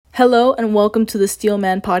Hello and welcome to the Steel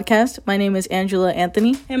Man podcast. My name is Angela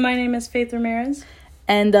Anthony. And my name is Faith Ramirez.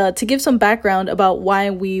 And to give some background about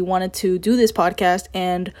why we wanted to do this podcast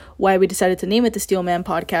and why we decided to name it the Steel Man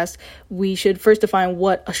podcast, we should first define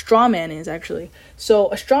what a straw man is, actually.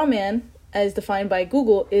 So a straw man, as defined by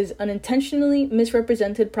Google, is an intentionally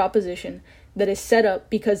misrepresented proposition that is set up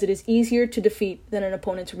because it is easier to defeat than an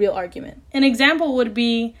opponent's real argument. An example would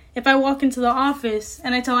be if I walk into the office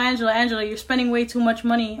and I tell Angela, you're spending way too much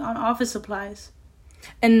money on office supplies.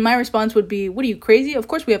 And my response would be, what are you, crazy? Of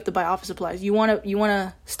course we have to buy office supplies. You want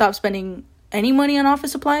to stop spending any money on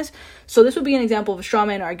office supplies? So this would be an example of a straw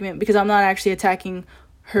man argument because I'm not actually attacking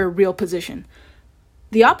her real position.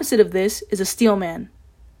 The opposite of this is a steel man.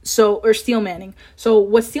 Or steel manning. So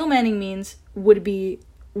what steel manning means would be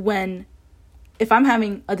if I'm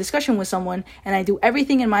having a discussion with someone and I do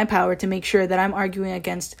everything in my power to make sure that I'm arguing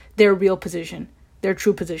against their real position, their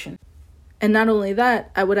true position. And not only that,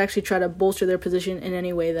 I would actually try to bolster their position in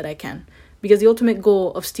any way that I can. Because the ultimate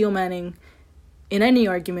goal of steel manning in any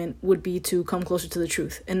argument would be to come closer to the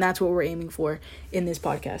truth. And that's what we're aiming for in this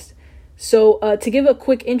podcast. So to give a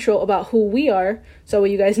quick intro about who we are, so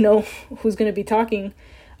you guys know who's going to be talking,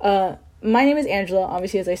 my name is Angela,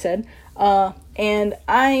 obviously, as I said, and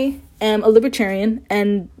I am a libertarian,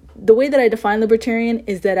 and the way that I define libertarian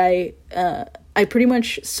is that I pretty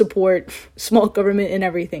much support small government in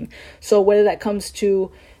everything. So whether that comes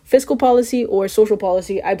to fiscal policy or social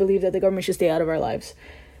policy, I believe that the government should stay out of our lives.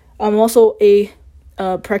 I'm also a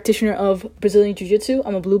practitioner of Brazilian Jiu-Jitsu.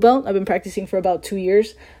 I'm a blue belt. I've been practicing for about 2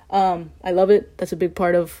 years. I love it. That's a big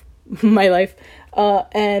part of my life.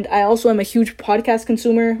 And I also am a huge podcast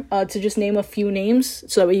consumer, to just name a few names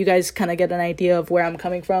so that you guys kind of get an idea of where I'm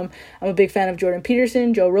coming from. I'm a big fan of Jordan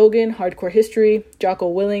Peterson, Joe Rogan, Hardcore History,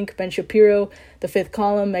 Jocko Willink, Ben Shapiro, The Fifth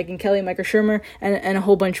Column, Megyn Kelly, Micah Shermer, and a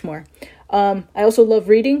whole bunch more. I also love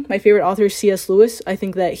reading. My favorite author is C.S. Lewis. I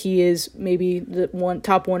think that he is maybe the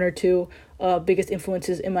top one or two biggest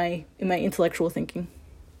influences in my intellectual thinking.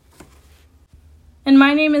 And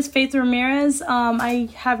my name is Faith Ramirez. I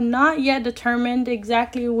have not yet determined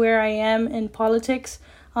exactly where I am in politics.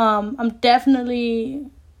 I'm definitely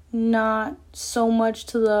not so much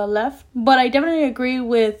to the left, but I definitely agree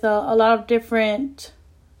with a lot of different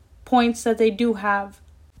points that they do have.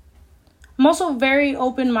 I'm also very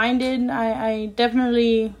open-minded. I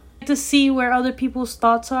definitely like to see where other people's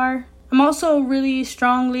thoughts are. I'm also really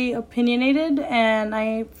strongly opinionated, and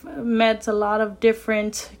I've met a lot of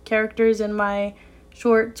different characters in my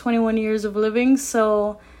short 21 years of living,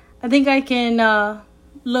 so I think I can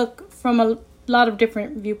look from a lot of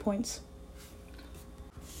different viewpoints.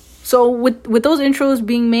 So with those intros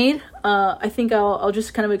being made, I think I'll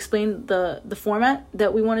just kind of explain the format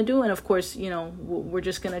that we want to do, and of course, we're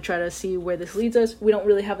just going to try to see where this leads us. We don't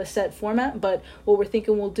really have a set format, but what we're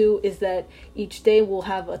thinking we'll do is that each day we'll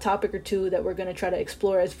have a topic or two that we're going to try to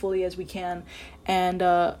explore as fully as we can, and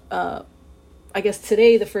I guess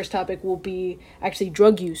today the first topic will be actually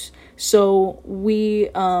drug use. So we've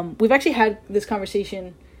actually had this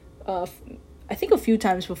conversation, I think a few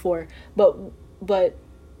times before, but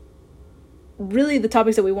really the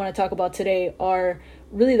topics that we want to talk about today are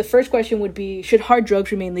really, the first question would be, should hard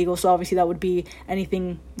drugs remain legal? So obviously that would be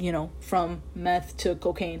anything, from meth to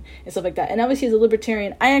cocaine and stuff like that. And obviously as a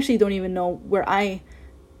libertarian, I actually don't even know where I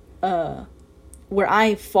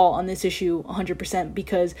fall on this issue 100%,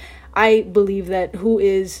 because I believe that who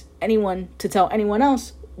is anyone to tell anyone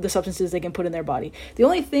else the substances they can put in their body? The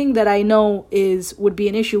only thing that I know would be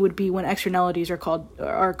an issue would be when externalities are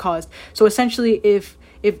caused. So essentially, if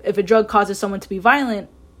a drug causes someone to be violent,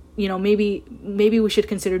 maybe we should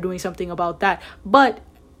consider doing something about that. But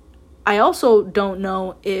I also don't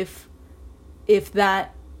know if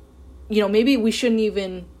that, maybe we shouldn't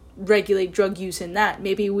even regulate drug use in that.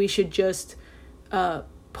 Maybe we should just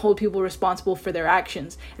hold people responsible for their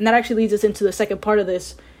actions. And that actually leads us into the second part of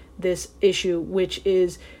this issue, which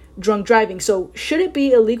is drunk driving. So should it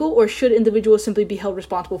be illegal, or should individuals simply be held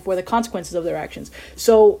responsible for the consequences of their actions?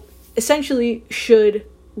 So essentially, should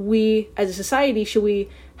we as a society, should we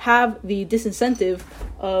have the disincentive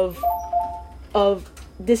of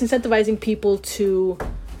disincentivizing people to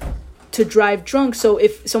drive drunk? So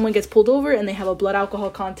if someone gets pulled over and they have a blood alcohol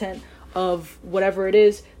content of whatever it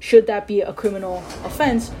is, should that be a criminal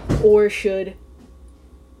offense, or should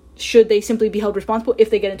they simply be held responsible if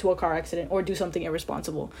they get into a car accident or do something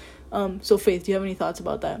irresponsible? So Faith, do you have any thoughts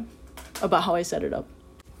about that, about how I set it up?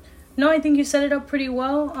 No, I think you set it up pretty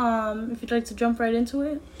well. If you'd like to jump right into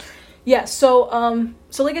it. Yeah, so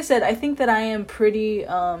like I said, I think that I'm pretty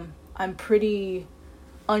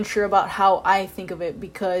unsure about how I think of it,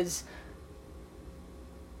 because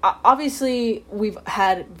obviously we've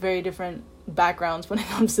had very different backgrounds when it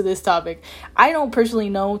comes to this topic. I don't personally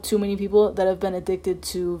know too many people that have been addicted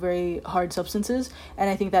to very hard substances, and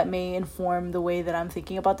I think that may inform the way that I'm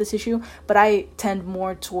thinking about this issue, but I tend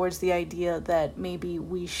more towards the idea that maybe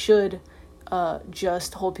we should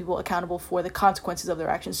just hold people accountable for the consequences of their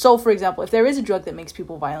actions. So, for example, if there is a drug that makes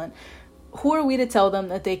people violent, who are we to tell them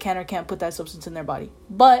that they can or can't put that substance in their body?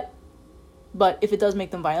 But if it does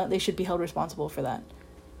make them violent, they should be held responsible for that.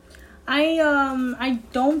 I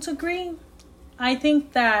don't agree. I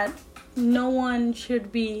think that no one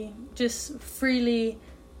should be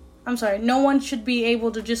no one should be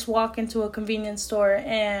able to just walk into a convenience store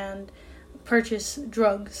and purchase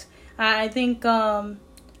drugs. I think,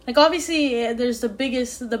 like, obviously, there's the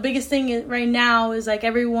biggest thing right now is, like,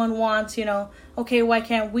 everyone wants, okay, why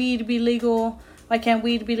can't weed be legal? Why can't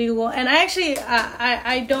weed be legal? And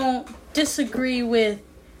I don't disagree with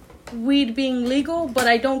weed being legal, but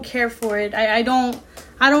I don't care for it. I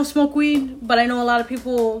don't smoke weed, but I know a lot of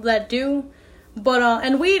people that do. But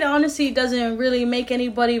and weed honestly doesn't really make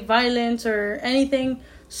anybody violent or anything.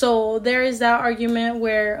 So there is that argument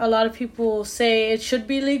where a lot of people say it should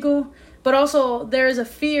be legal, but also there is a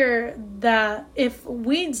fear that if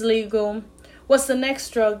weed's legal, what's the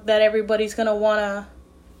next drug that everybody's gonna wanna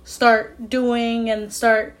start doing and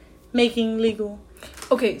start making legal?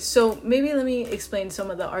 Okay, so maybe let me explain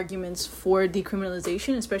some of the arguments for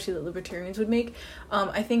decriminalization, especially that libertarians would make.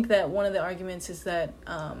 I think that one of the arguments is that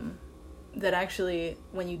that actually,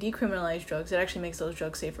 when you decriminalize drugs, it actually makes those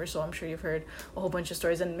drugs safer. So I'm sure you've heard a whole bunch of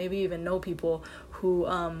stories, and maybe even know people who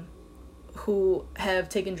have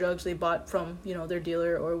taken drugs they bought from, their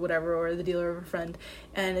dealer or whatever, or the dealer of a friend,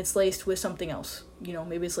 and it's laced with something else.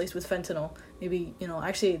 Maybe it's laced with fentanyl. Maybe,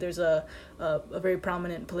 actually there's a very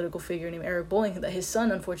prominent political figure named Eric Bolling that his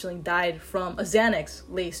son unfortunately died from a Xanax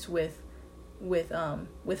laced with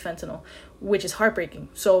fentanyl, which is heartbreaking.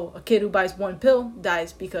 So a kid who buys one pill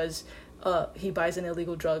dies because he buys an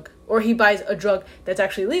illegal drug, or he buys a drug that's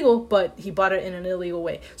actually legal, but he bought it in an illegal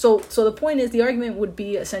way. So the point is, the argument would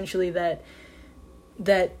be essentially that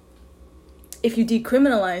if you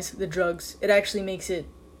decriminalize the drugs, it actually makes it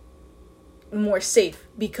more safe,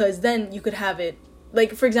 because then you could have it,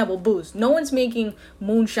 like, for example, booze. No one's making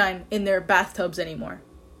moonshine in their bathtubs anymore,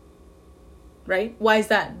 right? Why is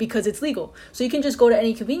that? Because it's legal. So you can just go to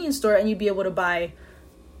any convenience store and you'd be able to buy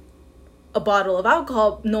a bottle of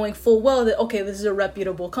alcohol knowing full well that, okay, this is a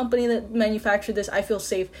reputable company that manufactured this. I feel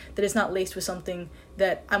safe that it's not laced with something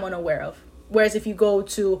that I'm unaware of. Whereas if you go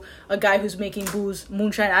to a guy who's making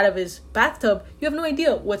moonshine out of his bathtub, you have no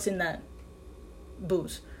idea what's in that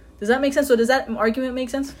booze. Does that make sense? So does that argument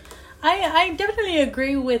make sense? I definitely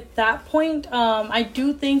agree with that point. I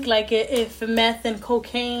do think, like, if meth and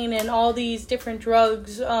cocaine and all these different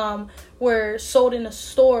drugs were sold in a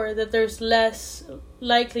store, that there's less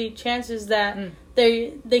likely chances that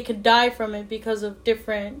they could die from it because of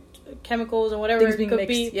different chemicals and whatever things being could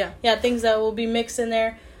mixed, be. Yeah, things that will be mixed in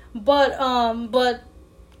there. But honestly,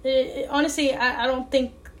 I don't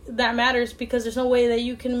think that matters, because there's no way that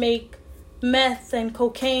you can make meth and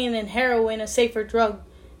cocaine and heroin a safer drug.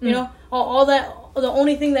 All that, the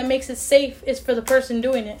only thing that makes it safe is for the person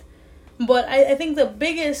doing it. But I think the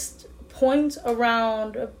biggest point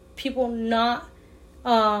around people not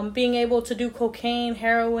being able to do cocaine,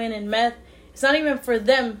 heroin, and meth, it's not even for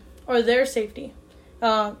them or their safety.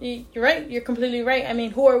 You're right. You're completely right. I mean,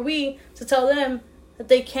 who are we to tell them that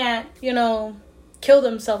they can't, kill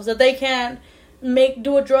themselves, that they can't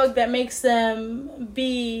do a drug that makes them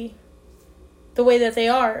be the way that they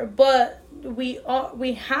are? But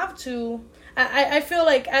we have to. I feel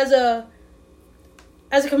like as a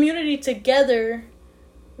community together,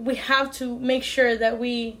 we have to make sure that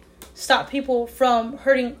we stop people from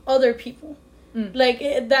hurting other people. Like,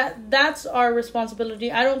 that's our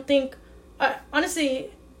responsibility. I don't think, honestly,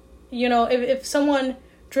 if someone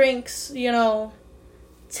drinks 10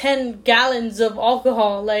 gallons of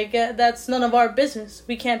alcohol, like, that's none of our business.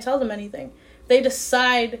 We can't tell them anything. They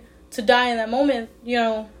decide to die in that moment,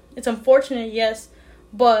 it's unfortunate, yes,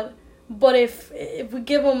 but if we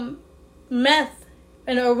give them meth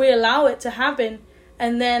or we allow it to happen,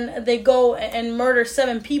 and then they go and murder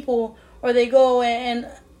 7 people, or they go and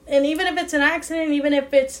even if it's an accident, even if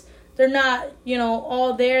they're not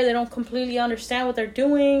all there, they don't completely understand what they're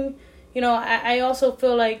doing. I also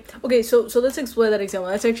feel like... Okay, so let's explore that example.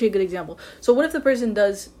 That's actually a good example. So what if the person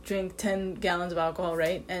does drink 10 gallons of alcohol,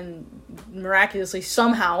 right? And miraculously,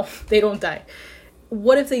 somehow, they don't die.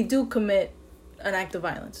 What if they do commit an act of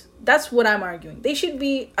violence? That's what I'm arguing. They should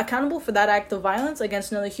be accountable for that act of violence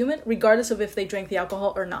against another human, regardless of if they drank the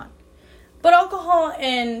alcohol or not. But alcohol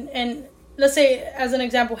and let's say, as an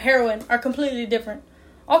example, heroin, are completely different.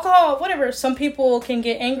 Alcohol, whatever, some people can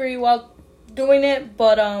get angry while doing it,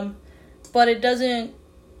 but it doesn't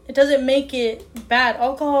make it bad.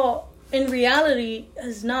 Alcohol, in reality,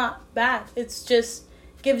 is not bad. It's just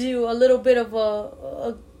gives you a little bit of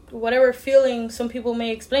a whatever feeling some people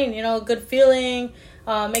may explain, a good feeling,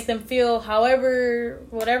 make them feel however,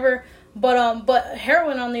 whatever. But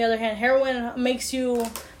heroin, on the other hand, heroin makes you,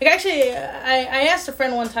 like, actually, I asked a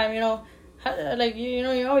friend one time, like,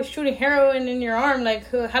 you're always shooting heroin in your arm,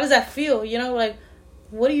 like, how does that feel, like,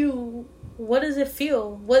 what does it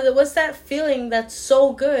feel, what's that feeling that's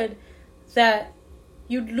so good that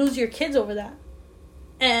you'd lose your kids over that?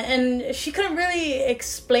 And she couldn't really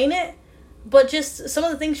explain it, but just some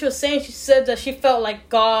of the things she was saying, she said that she felt like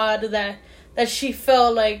God, that she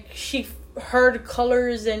felt like she heard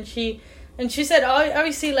colors, and she said,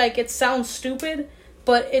 obviously, like, it sounds stupid,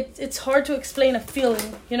 but it's hard to explain a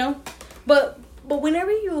feeling, but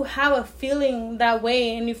whenever you have a feeling that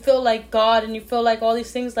way, and you feel like God, and you feel like all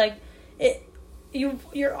these things, like,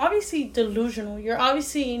 you're obviously delusional. You're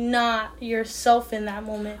obviously not yourself in that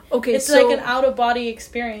moment. Okay, it's like an out-of-body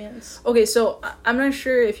experience. Okay, so I'm not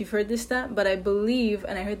sure if you've heard this stat, but I believe,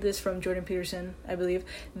 and I heard this from Jordan Peterson, I believe,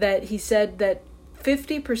 that he said that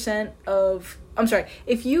 50% of... I'm sorry,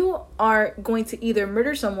 if you are going to either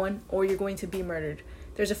murder someone or you're going to be murdered,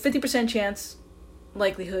 there's a 50% chance,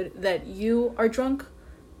 likelihood, that you are drunk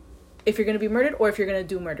if you're going to be murdered or if you're going to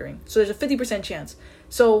do murdering. So there's a 50% chance.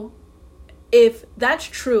 So... if that's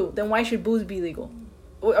true, then why should booze be legal?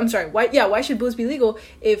 I'm sorry, why should booze be legal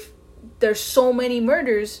if there's so many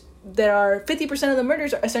murders that are 50% of the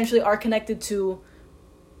murders are connected to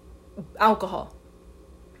alcohol?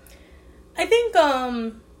 I think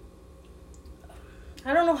I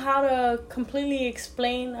don't know how to completely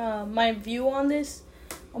explain my view on this,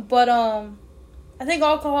 but I think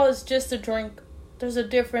alcohol is just a drink. There's a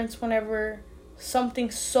difference whenever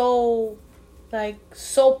something so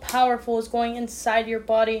powerful is going inside your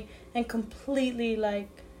body and completely, like,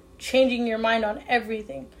 changing your mind on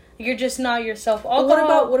everything. You're just not yourself.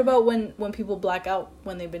 Alcohol, what about when people black out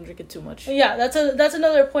when they've been drinking too much? Yeah, that's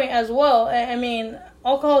another point as well. I mean,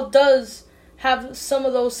 alcohol does have some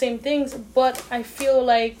of those same things, but I feel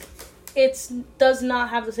like it does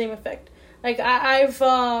not have the same effect. Like, I've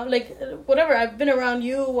been around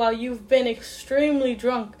you while you've been extremely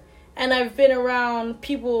drunk. And I've been around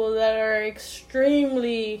people that are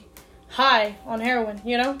extremely high on heroin,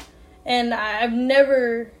 And I've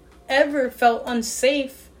never, ever felt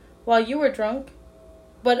unsafe while you were drunk.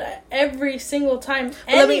 But every single time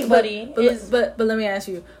But let me ask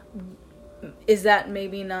you, is that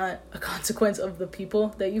maybe not a consequence of the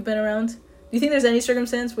people that you've been around? Do you think there's any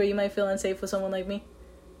circumstance where you might feel unsafe with someone like me?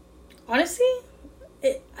 Honestly,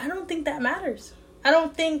 I don't think that matters. I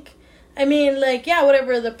don't think... I mean, like, yeah,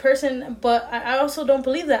 whatever, the person, but I also don't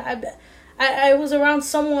believe that. I was around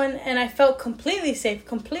someone and I felt completely safe,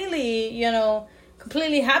 completely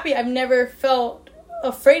happy. I've never felt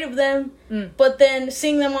afraid of them, but then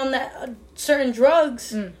seeing them on that certain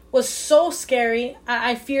drugs was so scary.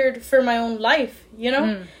 I feared for my own life,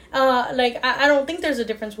 I don't think there's a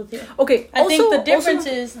difference with you. Okay. I think the difference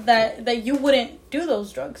is that you wouldn't do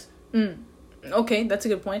those drugs. Okay, that's a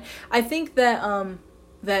good point. I think that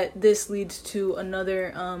that this leads to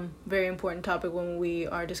another very important topic when we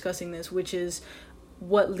are discussing this, which is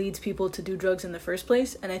what leads people to do drugs in the first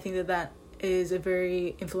place. And I think that is a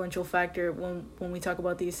very influential factor when we talk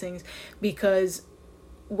about these things, because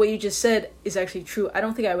what you just said is actually true. I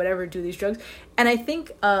don't think I would ever do these drugs. And I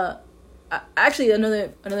think actually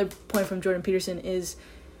another point from Jordan Peterson is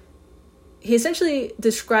he essentially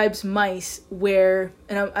describes mice where,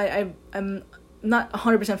 and I'm not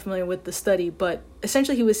 100% familiar with the study, but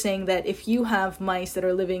essentially he was saying that if you have mice that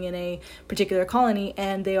are living in a particular colony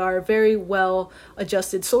and they are very well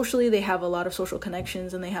adjusted socially, they have a lot of social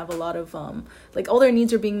connections and they have a lot of all their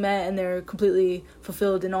needs are being met and they're completely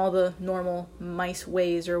fulfilled in all the normal mice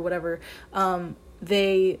ways or whatever,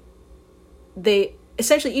 they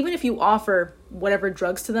essentially, even if you offer whatever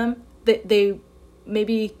drugs to them, they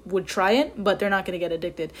maybe would try it, but they're not going to get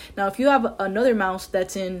addicted. Now, if you have another mouse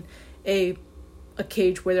that's in a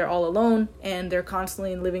cage where they're all alone and they're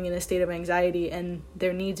constantly living in a state of anxiety and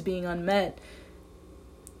their needs being unmet,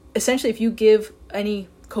 essentially if you give any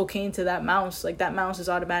cocaine to that mouse, like, that mouse is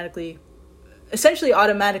automatically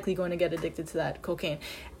going to get addicted to that cocaine.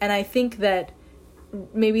 And I think that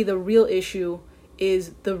maybe the real issue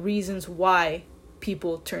is the reasons why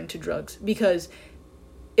people turn to drugs. Because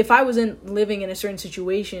if I wasn't living in a certain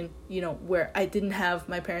situation, where I didn't have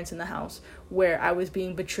my parents in the house, where I was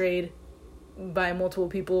being betrayed by multiple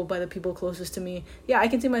people, by the people closest to me, yeah, I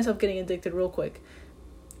can see myself getting addicted real quick.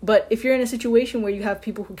 But if you're in a situation where you have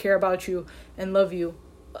people who care about you and love you,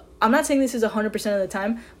 I'm not saying this is 100% of the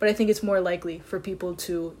time, but I think it's more likely for people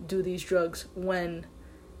to do these drugs when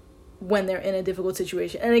they're in a difficult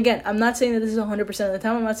situation. And again, I'm not saying that this is 100% of the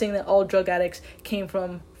time. I'm not saying that all drug addicts came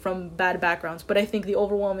from bad backgrounds, but I think the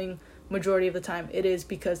overwhelming majority of the time it is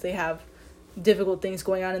because they have difficult things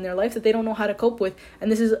going on in their life that they don't know how to cope with,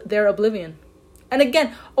 and this is their oblivion. And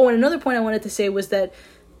again, and another point I wanted to say was that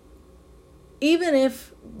even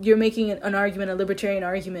if you're making an argument, a libertarian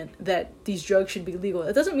argument, that these drugs should be legal,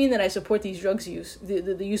 that doesn't mean that I support these drugs use,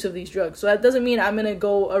 the use of these drugs. So that doesn't mean I'm going to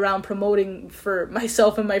go around promoting for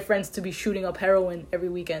myself and my friends to be shooting up heroin every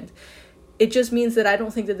weekend. It just means that I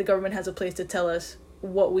don't think that the government has a place to tell us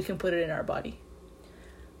what we can put it in our body.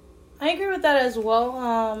 I agree with that as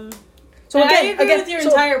well. So I agree with your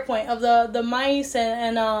entire point of the mice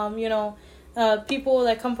and people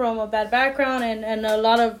that come from a bad background and a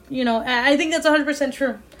lot of, I think that's 100%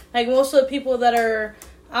 true. Like, most of the people that are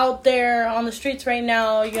out there on the streets right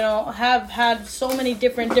now, have had so many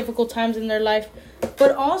different difficult times in their life.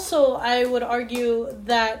 But also, I would argue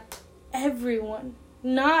that everyone,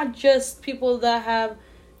 not just people that have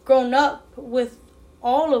grown up with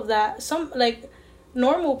all of that, some, like,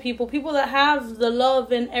 normal people that have the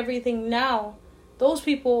love and everything now, those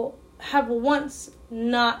people have once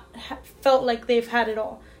not felt like they've had it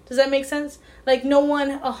all. Does that make sense? Like, no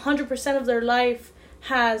one 100% of their life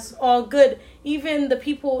has all good. Even the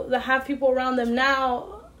people that have people around them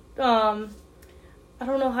now, I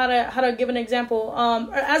don't know how to give an example.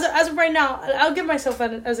 As of right now, I'll give myself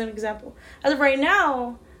as an example. As of right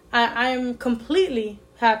now, I'm completely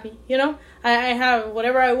happy. I have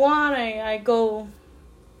whatever I want. I go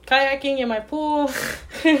kayaking in my pool.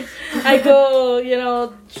 I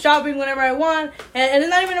go, shopping whenever I want. And it's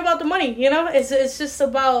not even about the money, It's just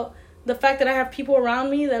about the fact that I have people around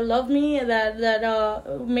me that love me and that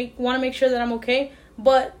want to make sure that I'm okay.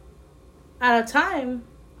 But at a time,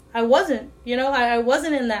 I wasn't, I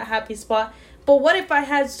wasn't in that happy spot. But what if I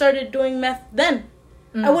had started doing meth then?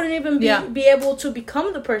 I wouldn't even be able to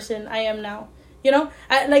become the person I am now.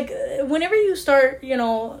 Whenever you start,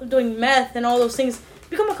 doing meth and all those things,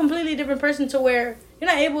 become a completely different person to where you're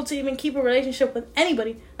not able to even keep a relationship with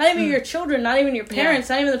anybody. Not even your children, not even your parents,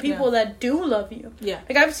 not even the people that do love you. Yeah.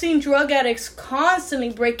 Like, I've seen drug addicts constantly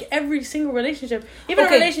break every single relationship. Even a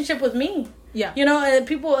relationship with me. Yeah. And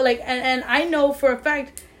people, and I know for a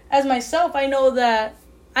fact, as myself, I know that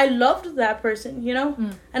I loved that person,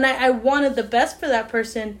 And I wanted the best for that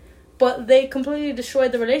person, but they completely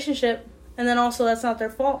destroyed the relationship, and then also that's not their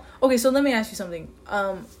fault. Okay, so let me ask you something.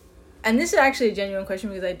 And this is actually a genuine question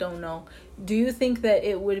because I don't know. Do you think that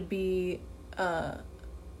it would be...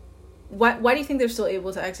 Why do you think they're still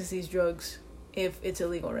able to access these drugs if it's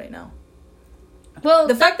illegal right now? Well,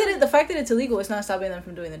 the fact that it's illegal is not stopping them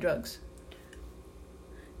from doing the drugs.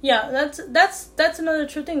 Yeah, that's another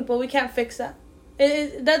true thing, but we can't fix that.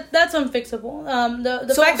 That's unfixable.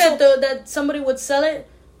 The fact that somebody would sell it,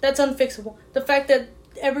 that's unfixable. The fact that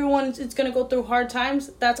everyone is going to go through hard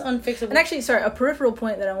times, that's unfixable. And actually, sorry, a peripheral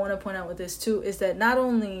point that I want to point out with this too is that not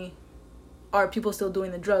only are people still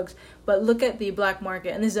doing the drugs, but look at the black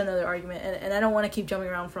market. And this is another argument, and I don't want to keep jumping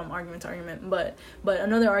around from argument to argument, but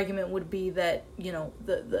another argument would be that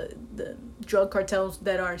the drug cartels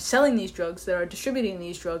that are selling these drugs, that are distributing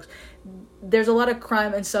these drugs, there's a lot of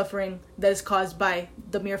crime and suffering that is caused by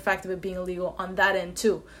the mere fact of it being illegal on that end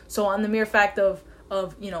too. So on the mere fact of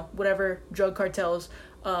whatever drug cartels,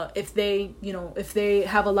 if they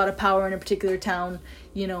have a lot of power in a particular town,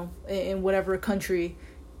 in whatever country,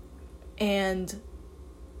 and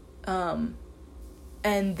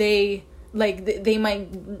they might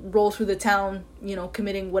roll through the town,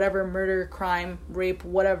 committing whatever murder, crime, rape,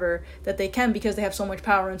 whatever that they can because they have so much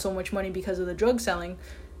power and so much money because of the drug selling.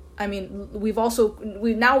 I mean, we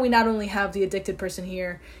not only have the addicted person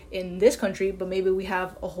here in this country, but maybe we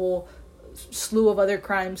have a whole slew of other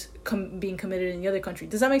crimes being committed in the other country.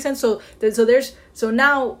 Does that make sense? So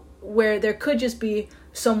now where there could just be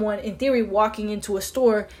someone in theory walking into a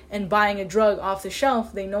store and buying a drug off the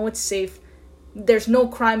shelf, they know it's safe, there's no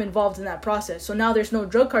crime involved in that process, so now there's no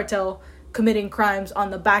drug cartel committing crimes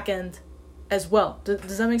on the back end as well.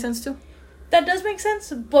 Does that make sense too? That does make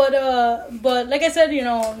sense, but like I said,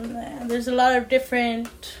 there's a lot of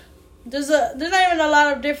different there's not even a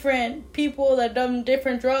lot of different people that done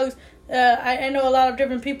different drugs. I know a lot of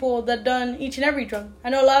different people that done each and every drug. I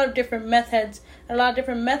know a lot of different meth heads. A lot of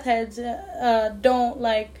different meth heads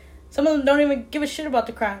some of them don't even give a shit about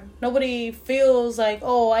the crime. Nobody feels like,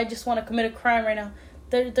 oh, I just want to commit a crime right now.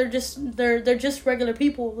 They're just regular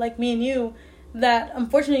people like me and you, that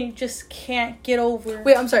unfortunately you just can't get over.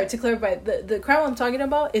 Wait, I'm sorry, to clarify, the crime I'm talking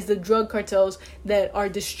about is the drug cartels that are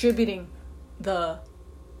distributing the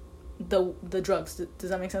drugs. Does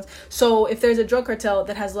that make sense? So if there's a drug cartel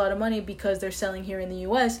that has a lot of money because they're selling here in the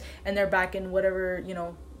US and they're back in whatever,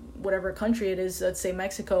 whatever country it is, let's say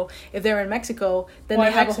Mexico, if they're in Mexico, then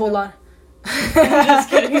they have Mexico? A whole lot. I'm just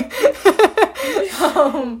kidding.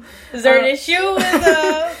 Is there an issue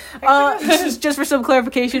with just for some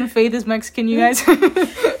clarification, Faith is Mexican, you guys.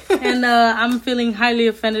 And I'm feeling highly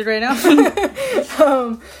offended right now.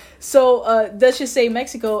 So let's just say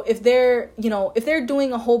Mexico, if they're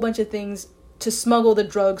doing a whole bunch of things to smuggle the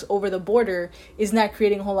drugs over the border, isn't that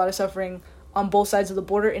creating a whole lot of suffering on both sides of the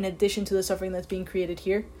border in addition to the suffering that's being created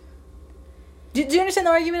here? Do you understand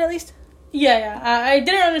the argument at least? Yeah. I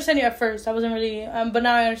didn't understand you at first. I wasn't really, but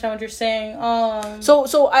now I understand what you're saying.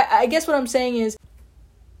 So I guess what I'm saying is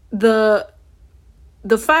the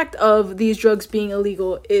fact of these drugs being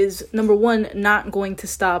illegal is, number one, not going to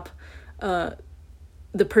stop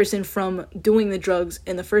the person from doing the drugs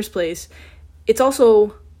in the first place. It's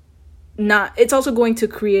also going to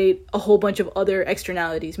create a whole bunch of other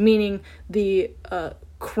externalities, meaning the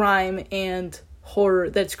crime and horror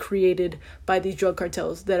that's created by these drug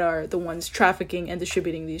cartels that are the ones trafficking and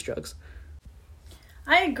distributing these drugs.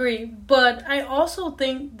 I agree, but I also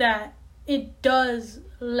think that it does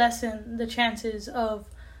lessen the chances of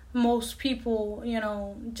most people,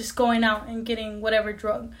 just going out and getting whatever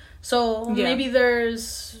drug. So maybe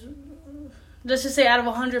there's, let's just say out of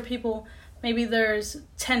 100 people, maybe there's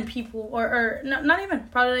 10 people or not even,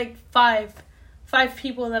 probably like five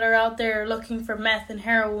people that are out there looking for meth and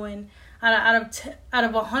heroin out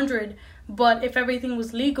of 100. But if everything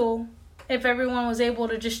was legal, if everyone was able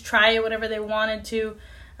to just try it whatever they wanted to,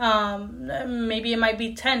 maybe it might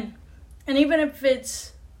be 10. And even if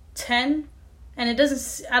it's 10 and it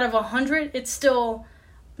doesn't, out of 100, it still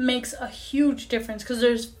makes a huge difference because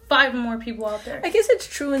there's 5 more people out there. I guess it's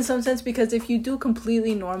true in some sense, because if you do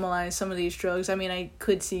completely normalize some of these drugs, I mean, I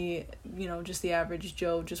could see, just the average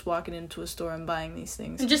Joe just walking into a store and buying these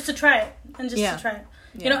things. And just to try it.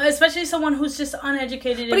 Yeah. Especially someone who's just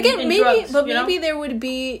uneducated but again, in maybe, drugs. But maybe there would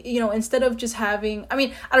be, instead of just having, I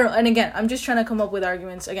mean, I don't know. And again, I'm just trying to come up with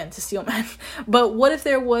arguments, again, to steel man. But what if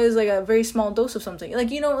there was like a very small dose of something?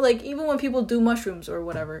 Like, like even when people do mushrooms or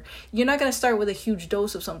whatever, you're not going to start with a huge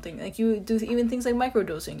dose of something. Like you do even things like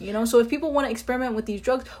microdosing, So if people want to experiment with these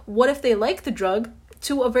drugs, what if they like the drug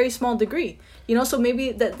to a very small degree? So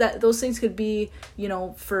maybe that those things could be,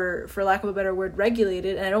 for lack of a better word,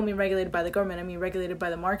 regulated. And I don't mean regulated by the government, I mean regulated by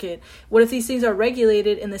the market. What if these things are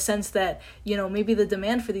regulated in the sense that, maybe the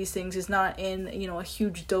demand for these things is not in, a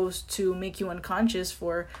huge dose to make you unconscious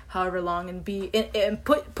for however long and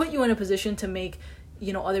put you in a position to make,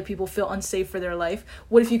 other people feel unsafe for their life?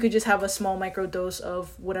 What if you could just have a small micro dose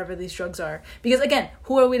of whatever these drugs are? Because again,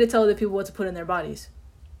 who are we to tell other people what to put in their bodies?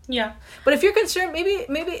 Yeah. But if you're concerned, maybe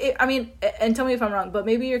and tell me if I'm wrong, but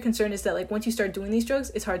maybe your concern is that like once you start doing these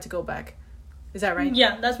drugs, it's hard to go back. Is that right?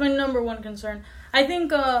 Yeah, that's my number one concern. I think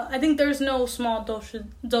there's no small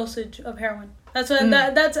dosage of heroin. That's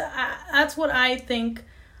what I think.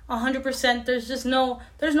 100%.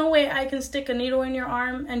 There's no way I can stick a needle in your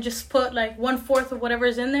arm and just put like 1/4 of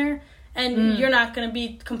whatever's in there, and you're not gonna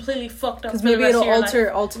be completely fucked up. Because maybe it'll alter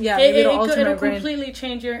it'll completely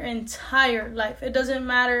change your entire life. It doesn't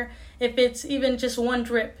matter if it's even just one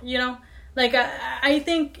drip. Like I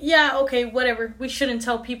think okay, whatever. We shouldn't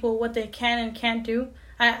tell people what they can and can't do.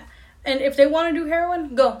 And if they want to do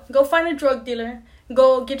heroin, go find a drug dealer.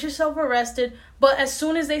 Go get yourself arrested. But as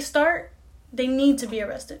soon as they start, they need to be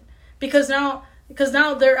arrested because now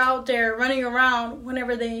they're out there running around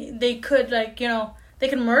whenever they could, like, they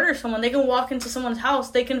can murder someone. They can walk into someone's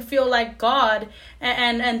house. They can feel like God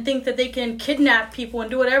and think that they can kidnap people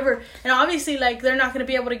and do whatever. And obviously, like, they're not going to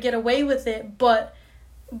be able to get away with it. But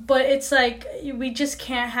it's like we just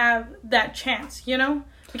can't have that chance, We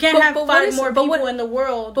can't have 5 more people in the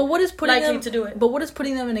world likely to do it. But what is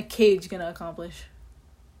putting them in a cage going to accomplish?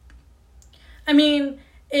 I mean,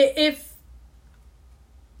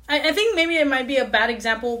 I think maybe it might be a bad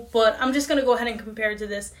example, but I'm just going to go ahead and compare it to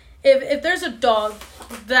this. If there's a dog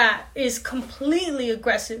that is completely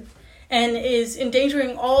aggressive and is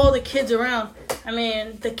endangering all the kids around, I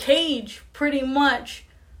mean, the cage pretty much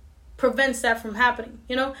prevents that from happening,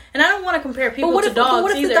 And I don't want to compare people to dogs either. But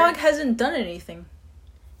what if the dog hasn't done anything?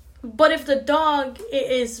 But if the dog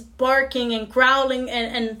is barking and growling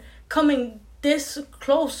and coming this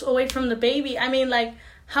close away from the baby, I mean, like,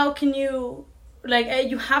 how can you... Like,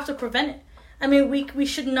 you have to prevent it. I mean, we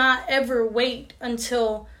should not ever wait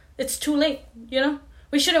until it's too late,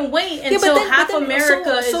 We shouldn't wait until half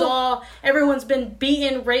America is all, everyone's been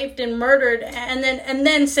beaten, raped, and murdered, and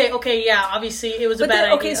then say, okay, yeah, obviously it was a bad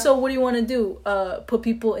idea. Okay, so what do you want to do? Put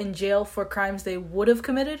people in jail for crimes they would have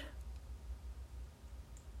committed?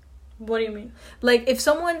 What do you mean? Like, if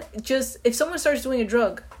someone starts doing a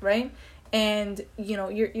drug, right? And, you know,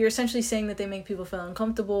 you're essentially saying that they make people feel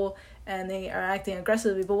uncomfortable and they are acting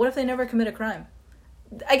aggressively, but what if they never commit a crime?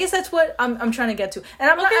 I guess that's what I'm trying to get to.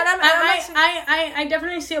 And I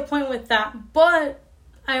definitely see a point with that, but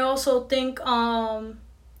I also think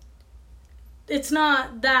it's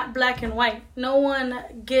not that black and white. No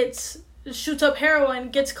one shoots up heroin,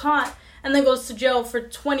 gets caught, and then goes to jail for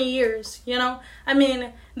 20 years, you know? I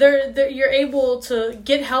mean, you're able to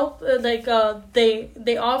get help,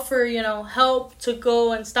 they offer, you know, help to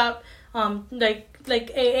go and stop, like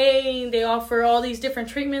AA, they offer all these different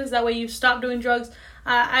treatments, that way you stop doing drugs.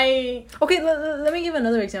 Okay, let me give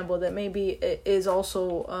another example that maybe is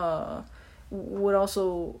also would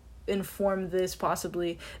also inform this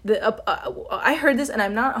possibly. I heard this, and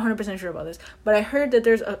I'm not 100% sure about this, but I heard that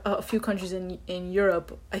there's a few countries in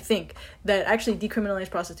Europe, I think, that actually decriminalize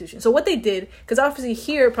prostitution. So what they did, because obviously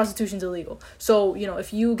here prostitution's illegal, so, you know,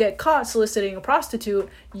 if you get caught soliciting a prostitute,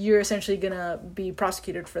 you're essentially gonna be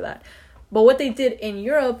prosecuted for that. But what they did in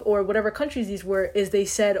Europe, or whatever countries these were, is they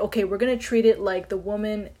said, okay, we're going to treat it like the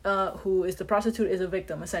woman who is the prostitute is a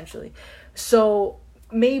victim, essentially. So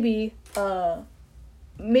maybe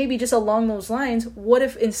just along those lines, what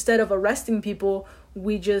if instead of arresting people,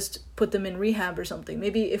 we just put them in rehab or something?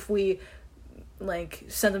 Maybe if we like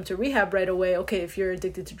send them to rehab right away, okay, if you're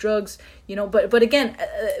addicted to drugs, you know, but again,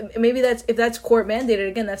 maybe if that's court mandated,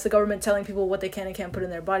 again, that's the government telling people what they can and can't put in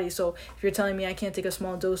their body. So if you're telling me I can't take a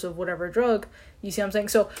small dose of whatever drug, you see what I'm saying?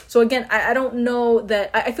 So again, I don't know that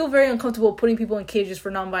I feel very uncomfortable putting people in cages for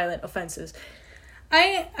nonviolent offenses.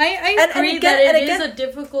 I agree that it is a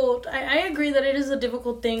difficult. I agree that it is a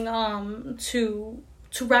difficult thing to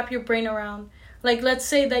wrap your brain around. Like, let's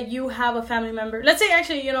say that you have a family member. Let's say,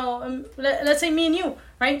 actually, you know, let's say me and you,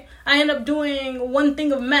 right? I end up doing one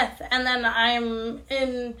thing of meth, and then I'm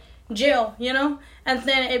in jail, you know? And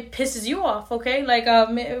then it pisses you off, okay? Like,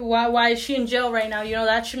 why is she in jail right now? You know,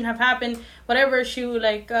 that shouldn't have happened. Whatever, she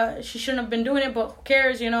shouldn't have been doing it, but who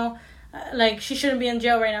cares, you know? Like, she shouldn't be in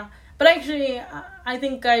jail right now. But actually, I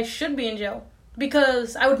think I should be in jail.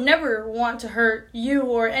 Because I would never want to hurt you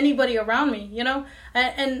or anybody around me, you know?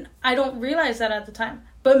 And I don't realize that at the time.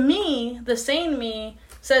 But me, the sane me,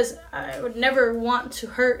 says I would never want to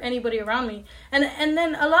hurt anybody around me. And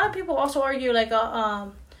then a lot of people also argue, like,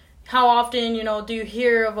 how often, you know, do you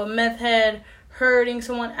hear of a meth head hurting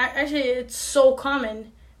someone? Actually, it's so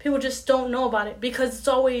common. People just don't know about it because it's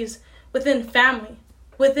always within family,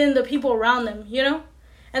 within the people around them, you know?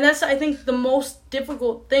 And that's, I think, the most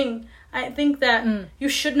difficult thing. I think that you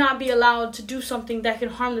should not be allowed to do something that can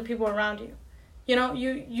harm the people around you. You know,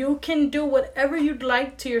 you can do whatever you'd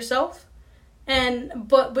like to yourself,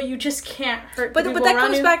 but you just can't hurt the people around you. But that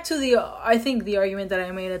comes back to the argument that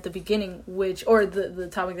I made at the beginning, the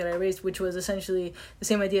topic that I raised, which was essentially the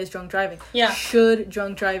same idea as drunk driving. Yeah. Should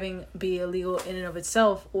drunk driving be illegal in and of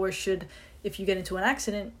itself, or should, if you get into an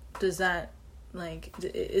accident, is that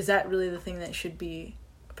really the thing that should be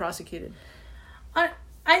prosecuted?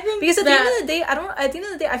 I think because at the end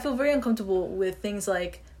of the day, I feel very uncomfortable with things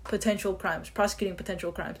like potential crimes, prosecuting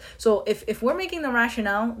potential crimes. So if we're making the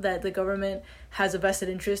rationale that the government has a vested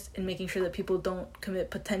interest in making sure that people don't commit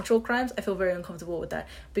potential crimes, I feel very uncomfortable with that.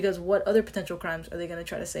 Because what other potential crimes are they going to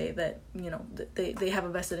try to say that, you know, they have a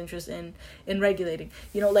vested interest in regulating?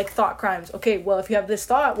 You know, like thought crimes. Okay, well, if you have this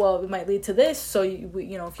thought, well, it might lead to this. So,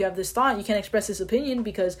 you know, if you have this thought, you can't express this opinion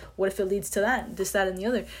because what if it leads to that, this, that, and the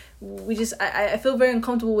other? I feel very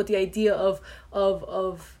uncomfortable with the idea of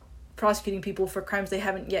prosecuting people for crimes they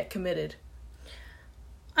haven't yet committed.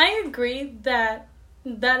 I agree that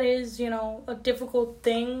is, you know, a difficult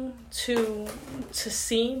thing to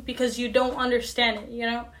see because you don't understand it, you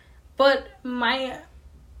know. But my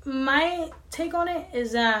take on it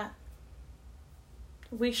is that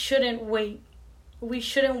we shouldn't wait. We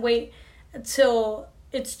shouldn't wait until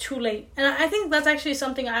it's too late. And I think that's actually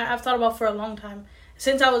something I've thought about for a long time,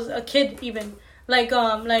 since I was a kid even. Like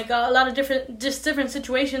a lot of different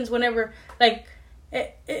situations whenever, like,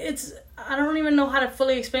 it's, I don't even know how to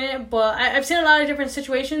fully explain it, but I've seen a lot of different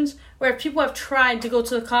situations where people have tried to go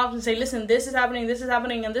to the cops and say, listen, this is happening, and this is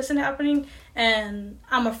happening, and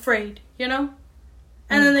I'm afraid, you know?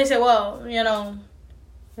 And then they say, well, you know,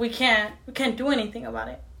 we can't do anything about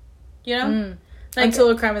it, you know? Like, until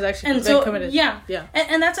a crime is actually been committed. Yeah.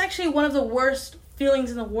 And that's actually one of the worst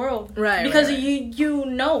feelings in the world. Right. Because you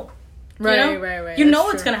know. Right. You know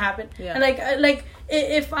it's gonna happen. Yeah. And like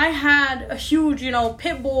if I had a huge,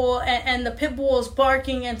 pit bull and the pit bull is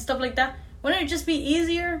barking and stuff like that, wouldn't it just be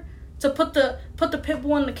easier to put the pit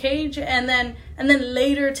bull in the cage and then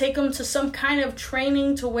later take him to some kind of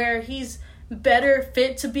training to where he's better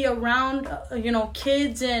fit to be around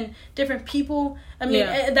kids and different people? I mean,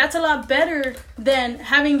 that's a lot better than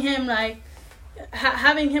having him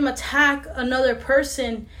attack another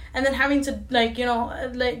person and then having to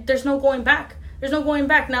there's no going back.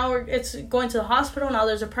 Now it's going to the hospital. Now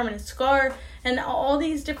there's a permanent scar and all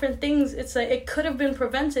these different things. It's like it could have been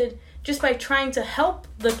prevented just by trying to help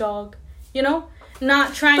the dog,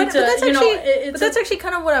 not trying but to. But that's actually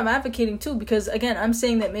kind of what I'm advocating too, because again, I'm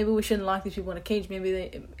saying that maybe we shouldn't lock these people in a cage.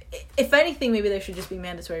 Maybe if anything, maybe there should just be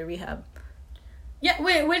mandatory rehab. Yeah,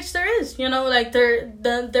 which there is,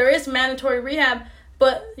 there is mandatory rehab,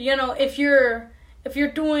 but if you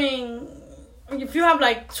have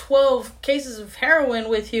like 12 cases of heroin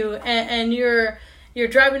with you and you're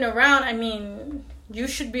driving around, I mean, you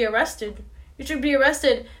should be arrested. You should be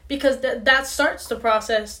arrested because that starts the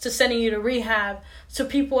process to sending you to rehab. So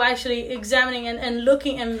people actually examining and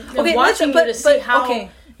looking and watching you to see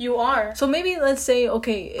how you are. So maybe let's say,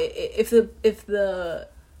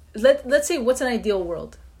 let's say what's an ideal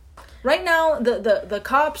world? Right now, the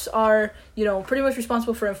cops are, pretty much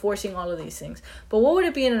responsible for enforcing all of these things. But what would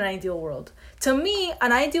it be in an ideal world? To me,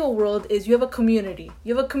 an ideal world is you have a community.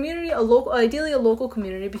 You have a community, ideally a local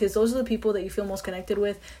community, because those are the people that you feel most connected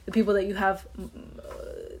with, the people that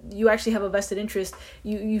you actually have a vested interest.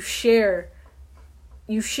 You share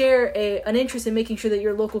an interest in making sure that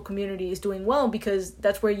your local community is doing well because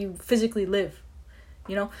that's where you physically live,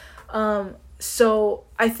 So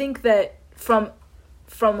I think that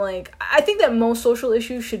I think that most social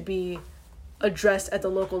issues should be addressed at the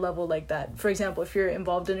local level like that. For example, if you're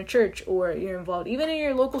involved in a church or you're involved even in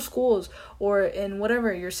your local schools or in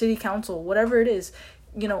whatever, your city council, whatever it is,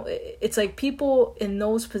 it's like people in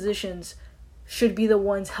those positions should be the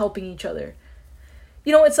ones helping each other.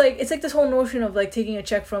 It's like this whole notion of like taking a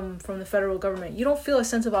check from the federal government. You don't feel a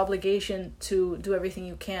sense of obligation to do everything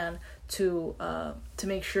you can to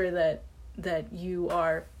make sure that you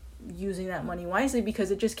are using that money wisely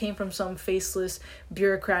because it just came from some faceless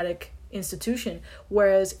bureaucratic institution.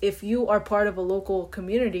 Whereas if you are part of a local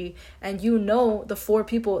community and the 4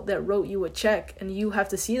 people that wrote you a check and you have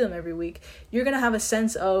to see them every week, you're going to have a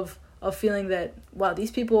sense of feeling that, wow,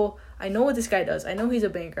 these people, I know what this guy does. I know he's a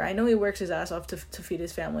banker. I know he works his ass off to feed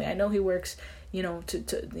his family. I know he works,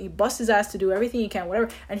 he busts his ass to do everything he can, whatever.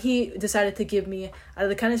 And he decided to give me, out of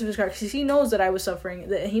the kindness of his heart, because he knows that I was suffering,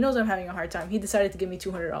 that he knows I'm having a hard time. He decided to give me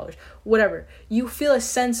 $200, whatever. You feel a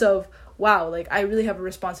sense of, wow, like I really have a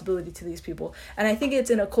responsibility to these people. And I think it's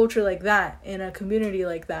in a culture like that, in a community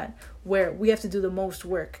like that, where we have to do the most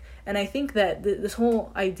work. And I think that this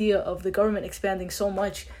whole idea of the government expanding so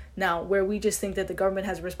much now, where we just think that the government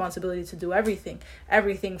has a responsibility to do everything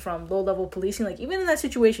from low-level policing, like even in that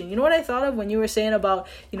situation, you know what I thought of when you were saying about,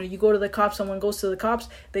 you go to the cops, someone goes to the cops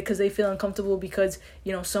because they feel uncomfortable because,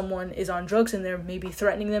 someone is on drugs and they're maybe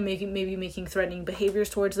threatening them, maybe making threatening behaviors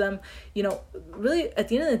towards them. Really, at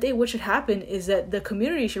the end of the day, what should happen is that the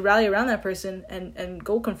community should rally around that person and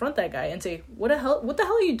go confront that guy and say, what the hell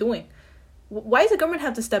are you doing? Why does the government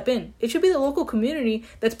have to step in? It should be the local community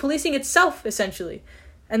that's policing itself, essentially.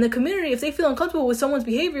 And the community, if they feel uncomfortable with someone's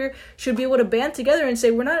behavior, should be able to band together and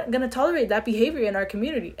say, we're not going to tolerate that behavior in our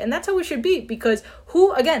community. And that's how it should be, because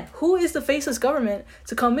who is the faceless government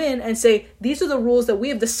to come in and say, these are the rules that we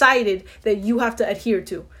have decided that you have to adhere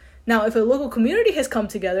to? Now, if a local community has come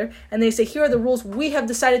together and they say, here are the rules we have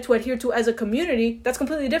decided to adhere to as a community, that's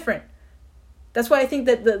completely different. That's why I think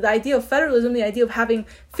that the idea of federalism, the idea of having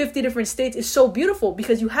 50 different states is so beautiful,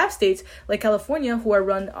 because you have states like California who are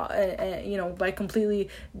run, by completely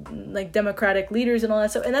like democratic leaders and all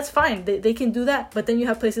that stuff. And that's fine. They can do that. But then you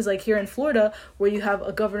have places like here in Florida where you have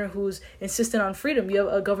a governor who's insistent on freedom. You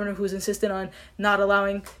have a governor who's insistent on not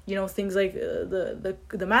allowing, things like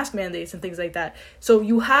the mask mandates and things like that. So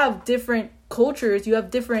you have different cultures. You have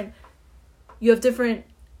different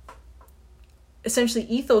essentially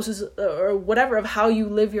ethos or whatever of how you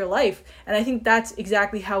live your life. And I think that's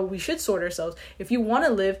exactly how we should sort ourselves. If you want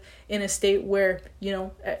to live in a state where,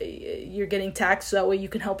 you're getting taxed so that way you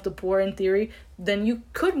can help the poor in theory, then you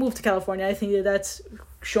could move to California. I think that's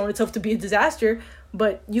shown itself to be a disaster,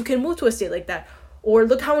 but you can move to a state like that. Or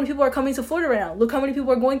look how many people are coming to Florida right now. Look how many people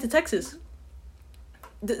are going to Texas.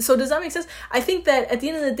 So does that make sense? I think that at the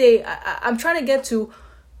end of the day, I'm trying to get to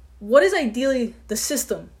what is ideally the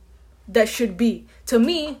system that should be. To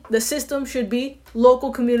me, the system should be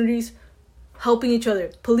local communities helping each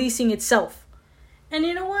other, policing itself. And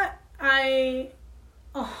you know what? I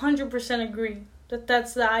 100% agree that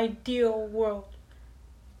that's the ideal world.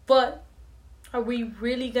 But are we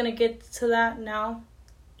really going to get to that now?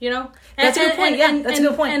 You know? That's a good point. That's a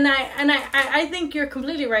good point. And I think you're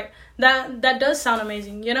completely right. That does sound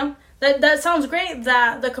amazing, you know? That sounds great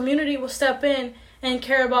that the community will step in and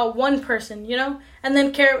care about one person, you know? And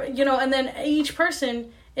then and then each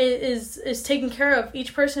person is taken care of.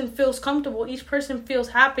 Each person feels comfortable. Each person feels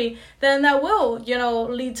happy. Then that will,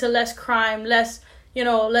 lead to less crime, less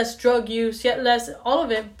drug use, yet less all of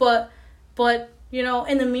it. But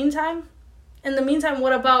in the meantime,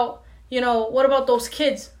 what about those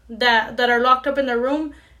kids that are locked up in their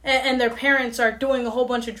room and their parents are doing a whole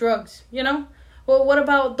bunch of drugs, you know? Well, what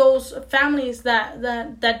about those families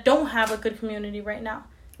that don't have a good community right now?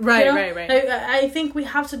 Right, you know? right. I think we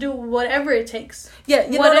have to do whatever it takes. Yeah,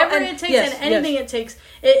 whatever it takes, and anything it takes.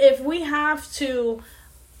 If we have to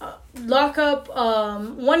lock up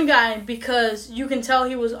one guy because you can tell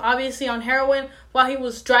he was obviously on heroin while he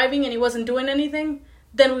was driving and he wasn't doing anything,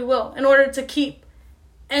 then we will, in order to keep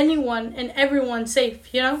anyone and everyone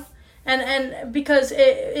safe, you know? And because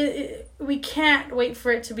we can't wait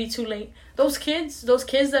for it to be too late. Those kids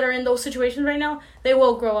that are in those situations right now, they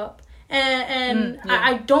will grow up. And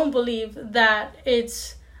I don't believe that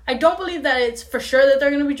it's for sure that they're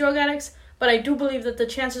going to be drug addicts, but I do believe that the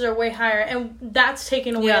chances are way higher, and that's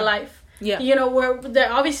taking away a life. Yeah. Where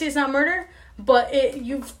obviously it's not murder, but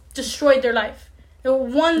you've destroyed their life.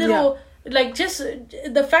 One little just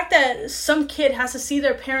the fact that some kid has to see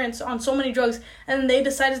their parents on so many drugs and they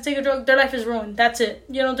decide to take a drug, their life is ruined. That's it.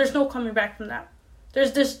 There's no coming back from that.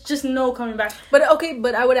 There's just no coming back. But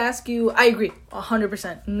I would ask you, I agree,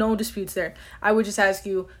 100%, no disputes there. I would just ask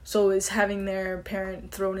you, so is having their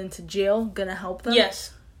parent thrown into jail gonna help them?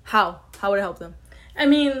 Yes. How would it help them? I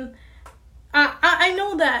mean, I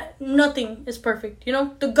know that nothing is perfect,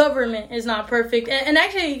 the government is not perfect. And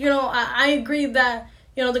actually, I agree that,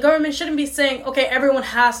 the government shouldn't be saying, okay, everyone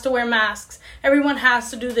has to wear masks, everyone has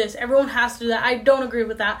to do this, everyone has to do that. I don't agree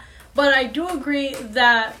with that. But I do agree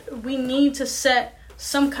that we need to set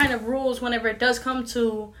some kind of rules whenever it does come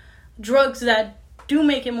to drugs that do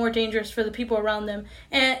make it more dangerous for the people around them.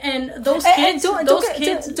 And those kids,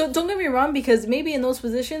 don't get me wrong, because maybe in those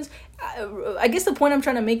positions, I guess the point I'm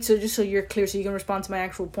trying to make, so just so you're clear, so you can respond to my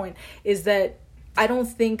actual point, is that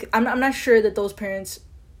I'm not sure that those parents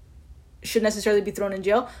should necessarily be thrown in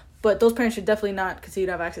jail, but those parents should definitely not continue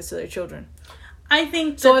to have access to their children. I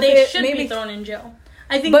think that they should be thrown in jail.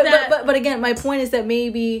 I think but again, my point is that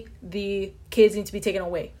maybe the kids need to be taken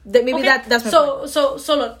away. That's my point. So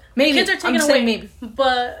look, maybe kids are taken away. Maybe.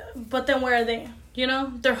 But then where are they?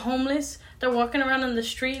 They're homeless. They're walking around in the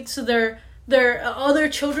streets. Their other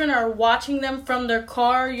children are watching them from their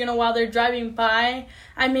car. While they're driving by.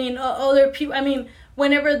 I mean, other people. I mean,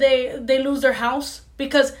 whenever they lose their house,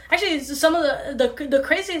 because actually some of the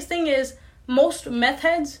craziest thing is most meth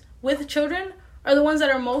heads with children are the ones that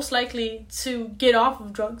are most likely to get off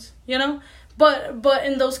of drugs, But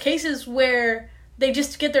in those cases where they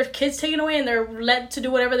just get their kids taken away and they're let to do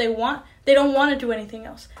whatever they want, they don't want to do anything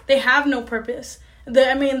else. They have no purpose.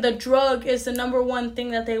 The drug is the number one thing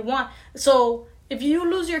that they want. So if you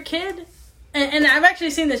lose your kid, and I've actually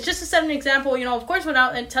seen this, just to set an example, of course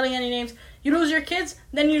without telling any names, you lose your kids,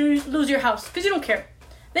 then you lose your house because you don't care.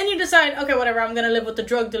 Then you decide, okay, whatever, I'm going to live with the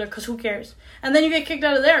drug dealer because who cares? And then you get kicked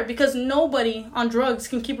out of there because nobody on drugs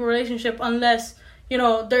can keep a relationship unless,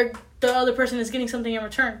 the other person is getting something in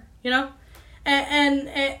return, And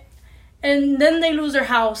then they lose their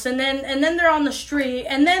house and then they're on the street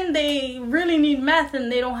and then they really need meth and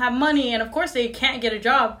they don't have money. And of course they can't get a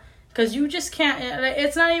job because you just can't.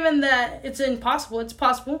 It's not even that it's impossible. It's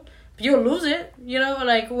possible. But you'll lose it,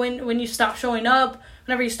 like when you stop showing up.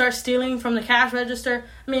 Whenever you start stealing from the cash register,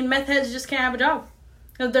 I mean, meth heads just can't have a job.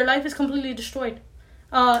 Their life is completely destroyed.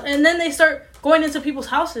 And then they start going into people's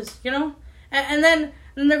houses, and then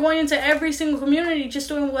they're going into every single community just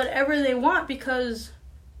doing whatever they want because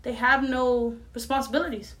they have no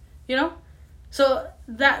responsibilities, So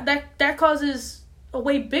that causes a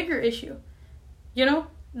way bigger issue,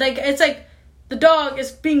 Like, it's like the dog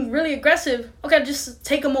is being really aggressive. Okay, just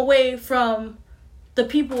take him away from the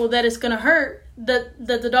people that it's going to hurt. That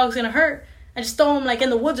the dog's gonna hurt, and just throw him like in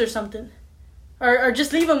the woods or something, or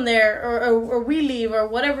just leave him there, or we leave, or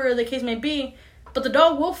whatever the case may be. But the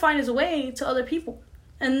dog will find his way to other people,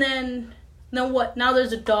 and then what? Now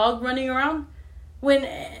there's a dog running around. When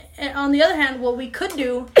on the other hand, what we could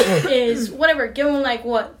do is give him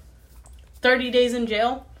 30 days in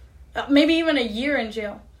jail, maybe even a year in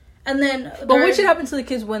jail, and then. But what should happen to the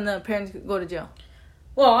kids when the parents go to jail?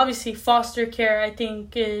 Well, obviously, foster care, I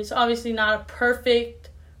think, is obviously not a perfect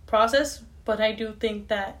process, but I do think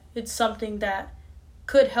that it's something that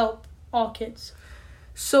could help all kids.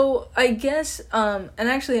 So I guess, and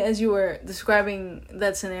actually as you were describing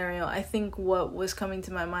that scenario, I think what was coming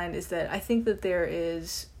to my mind is that I think that there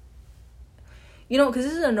is, because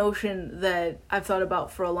this is a notion that I've thought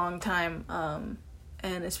about for a long time,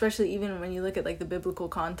 and especially even when you look at, like, the biblical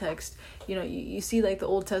context, you see, like, the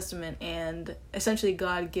Old Testament and essentially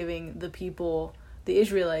God giving the people, the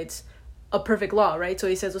Israelites, a perfect law, right? So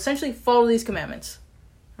he says, essentially, follow these commandments,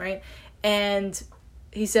 right? And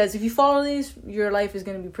he says, if you follow these, your life is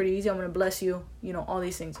going to be pretty easy. I'm going to bless you, all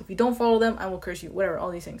these things. If you don't follow them, I will curse you, whatever,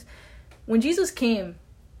 all these things. When Jesus came,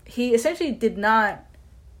 he essentially did not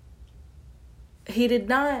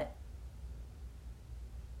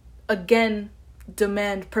again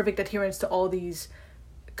demand perfect adherence to all these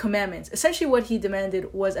commandments. Essentially what he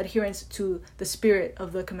demanded was adherence to the spirit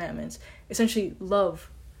of the commandments, essentially love.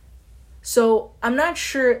 So I'm not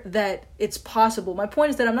sure that it's possible. My point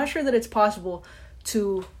is that I'm not sure that it's possible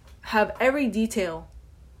to have every detail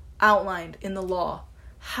outlined in the law,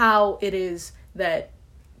 how it is that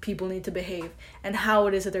people need to behave and how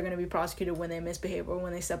it is that they're going to be prosecuted when they misbehave or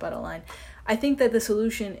when they step out of line. I think that the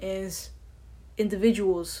solution is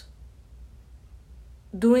individuals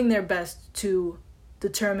doing their best to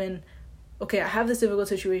determine, okay, I have this difficult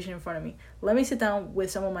situation in front of me. Let me sit down with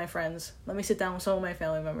some of my friends. Let me sit down with some of my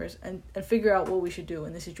family members and figure out what we should do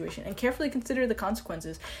in this situation and carefully consider the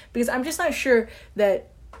consequences. Because I'm just not sure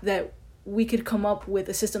that we could come up with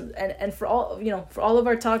a system, and for all of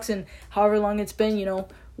our talks and however long it's been,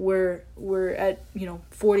 we're at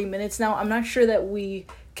 40 minutes now. I'm not sure that we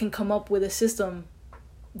can come up with a system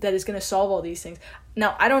that is going to solve all these things.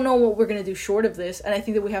 Now, I don't know what we're going to do short of this, and I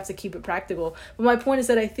think that we have to keep it practical. But my point is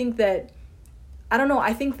that I think that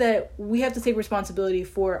we have to take responsibility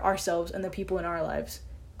for ourselves and the people in our lives.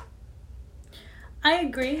 I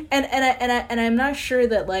agree. And I'm not sure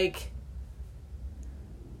that, like,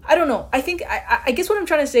 I don't know. I think I guess what I'm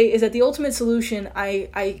trying to say is that the ultimate solution,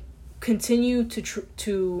 I continue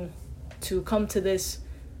to come to this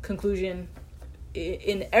conclusion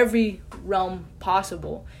in every realm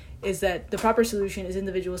possible, is that the proper solution is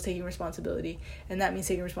individuals taking responsibility. And that means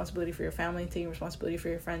taking responsibility for your family, taking responsibility for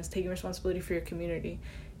your friends, taking responsibility for your community,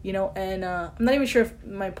 and I'm not even sure if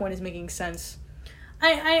my point is making sense.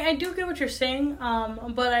 I do get what you're saying,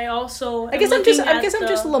 but I also I'm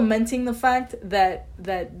just lamenting the fact that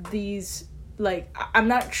these, like, I'm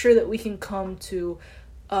not sure that we can come to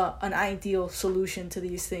an ideal solution to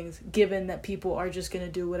these things, given that people are just going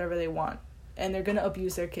to do whatever they want. And they're going to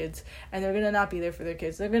abuse their kids. And they're going to not be there for their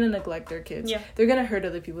kids. They're going to neglect their kids. Yeah. They're going to hurt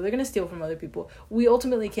other people. They're going to steal from other people. We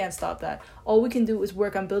ultimately can't stop that. All we can do is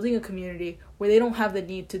work on building a community where they don't have the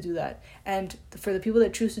need to do that. And for the people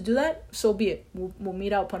that choose to do that, so be it. We'll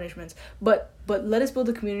mete out punishments. But let us build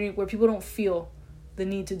a community where people don't feel the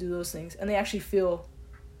need to do those things. And they actually feel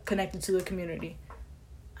connected to the community.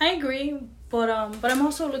 I agree, but I'm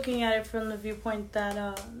also looking at it from the viewpoint that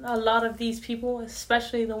a lot of these people,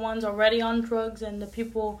 especially the ones already on drugs and the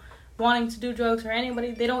people wanting to do drugs or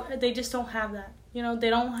anybody, they just don't have that. They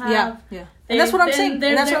don't have. Yeah. And that's what I'm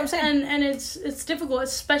saying. And it's difficult,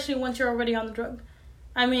 especially once you're already on the drug.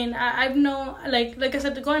 I mean, I've known, like I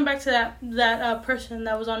said, going back to that person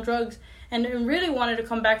that was on drugs and really wanted to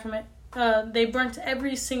come back from it. They burnt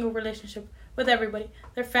every single relationship with everybody,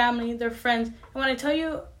 their family, their friends. And when I tell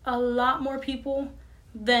you, a lot more people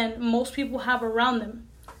than most people have around them.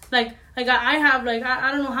 Like I have, like,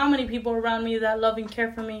 I don't know how many people around me that love and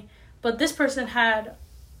care for me, but this person had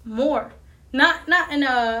more. Not in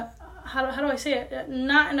a, how do I say it?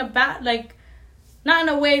 Not in a bad, like, not in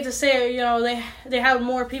a way to say, they have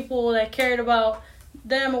more people that cared about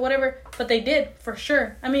them or whatever, but they did, for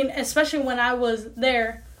sure. I mean, especially when I was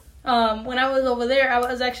there. When I was over there, I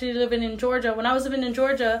was actually living in Georgia. When I was living in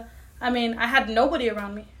Georgia, I mean, I had nobody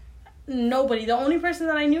around me. Nobody. The only person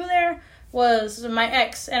that I knew there was my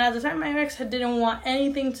ex. And at the time, my ex didn't want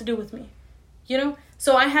anything to do with me.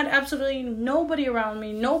 So I had absolutely nobody around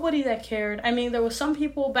me. Nobody that cared. I mean, there were some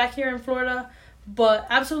people back here in Florida, but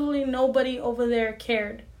absolutely nobody over there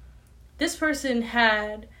cared. This person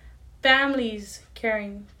had families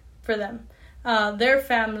caring for them. Their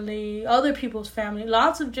family, other people's family,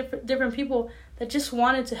 lots of different people that just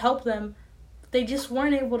wanted to help them. They just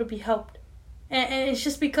weren't able to be helped. And it's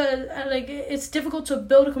just because, like, it's difficult to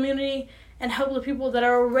build a community and help the people that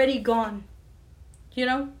are already gone.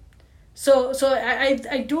 So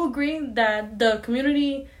I do agree that the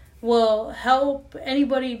community will help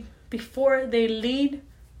anybody before they lead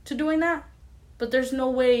to doing that. But there's no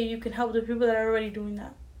way you can help the people that are already doing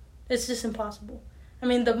that. It's just impossible. I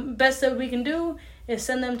mean, the best that we can do is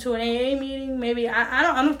send them to an AA meeting. Maybe I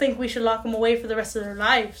don't think we should lock them away for the rest of their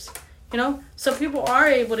lives. You know, some people are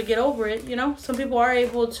able to get over it. You know, some people are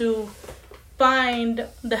able to find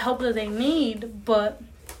the help that they need. But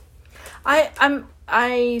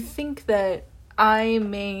I think that I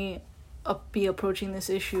may be approaching this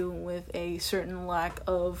issue with a certain lack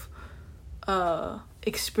of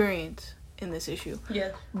experience in this issue.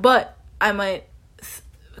 Yes. But I might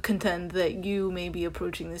contend that you may be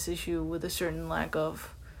approaching this issue with a certain lack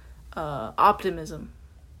of optimism,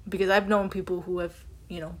 because I've known people who have,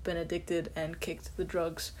 been addicted and kicked the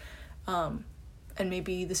drugs, and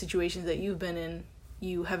maybe the situations that you've been in,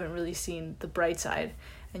 you haven't really seen the bright side,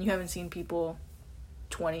 and you haven't seen people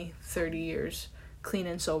 20, 30 years clean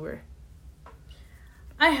and sober.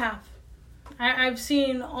 I have. I've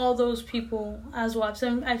seen all those people as well.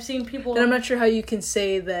 I've seen people... And I'm not sure how you can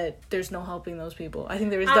say that there's no helping those people. I think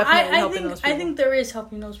there is definitely helping those people. I think there is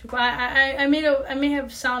helping those people. I may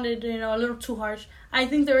have sounded, a little too harsh. I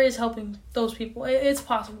think there is helping those people. It's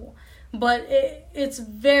possible. But it's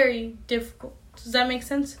very difficult. Does that make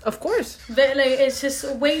sense? Of course. It's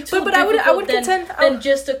just way too but difficult I would contend than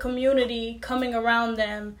just a community coming around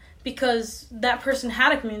them because that person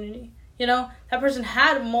had a community. That person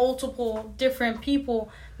had multiple different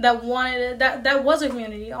people that wanted it. That was a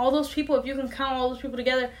community. All those people, if you can count all those people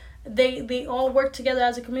together, they all work together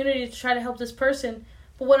as a community to try to help this person.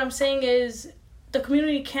 But what I'm saying is the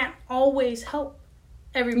community can't always help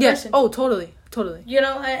every person. Yes. Oh, totally.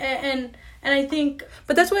 And I think...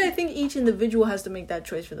 But that's why I think each individual has to make that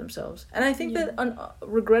choice for themselves. And I think that,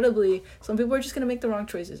 regrettably, some people are just going to make the wrong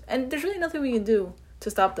choices. And there's really nothing we can do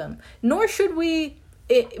to stop them. Nor should we...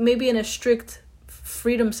 maybe in a strict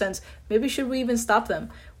freedom sense, maybe should we even stop them?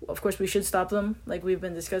 Of course we should stop them, like we've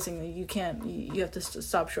been discussing. You have to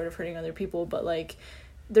stop short of hurting other people, but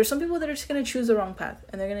there's some people that are just going to choose the wrong path,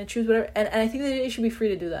 and they're going to choose whatever, and I think that they should be free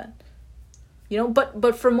to do that,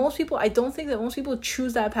 but for most people, I don't think that most people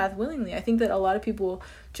choose that path willingly. I think that a lot of people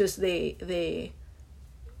just they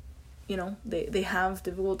have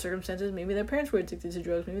difficult circumstances. Maybe their parents were addicted to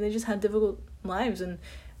drugs, maybe they just had difficult lives, and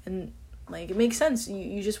it makes sense.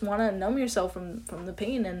 You just want to numb yourself from the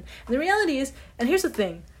pain. And the reality is, and here's the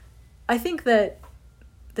thing, I think that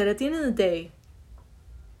at the end of the day,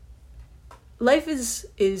 life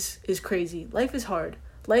is crazy. Life is hard.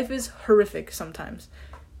 Life is horrific sometimes.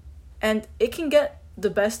 And it can get the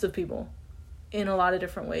best of people in a lot of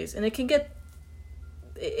different ways. And it can get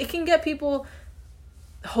people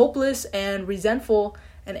hopeless and resentful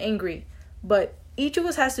and angry. But each of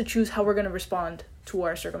us has to choose how we're going to respond to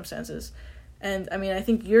our circumstances. And I mean, I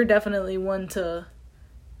think you're definitely one to,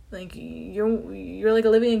 you're like a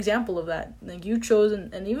living example of that. You chose,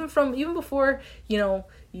 and even before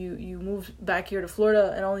you moved back here to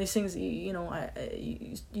Florida and all these things,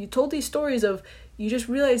 you told these stories of, you just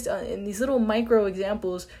realized in these little micro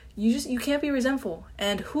examples, you can't be resentful.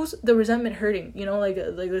 And who's the resentment hurting? Like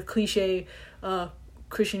the cliche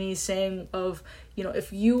Christianese saying of,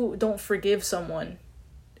 if you don't forgive someone,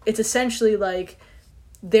 it's essentially like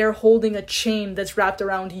they're holding a chain that's wrapped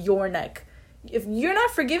around your neck. If you're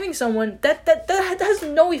not forgiving someone, that has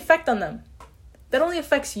no effect on them. That only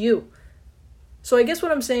affects you. So I guess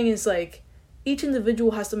what I'm saying is, each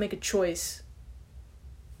individual has to make a choice.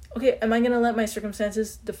 Okay, am I going to let my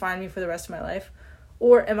circumstances define me for the rest of my life?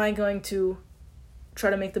 Or am I going to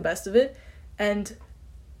try to make the best of it? And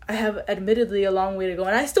I have admittedly a long way to go.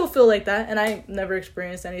 And I still feel like that, and I never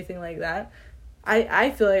experienced anything like that.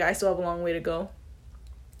 I feel like I still have a long way to go.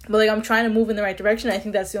 But I'm trying to move in the right direction. I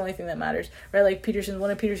think that's the only thing that matters, right? One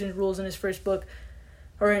of Peterson's rules in his first book,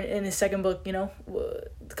 or in his second book,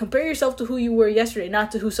 compare yourself to who you were yesterday,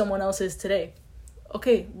 not to who someone else is today.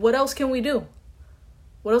 Okay, what else can we do?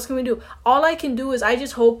 All I can do is I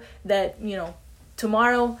just hope that,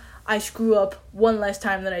 tomorrow I screw up one less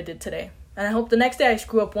time than I did today. And I hope the next day I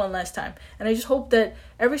screw up one less time. And I just hope that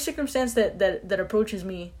every circumstance that approaches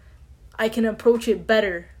me, I can approach it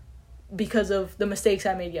better because of the mistakes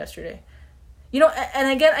I made yesterday.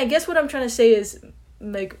 And again, I guess what I'm trying to say is,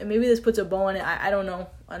 maybe this puts a bow on it. I don't know.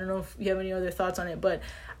 I don't know if you have any other thoughts on it, but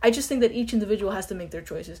I just think that each individual has to make their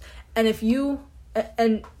choices. And if you,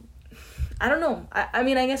 and I don't know. I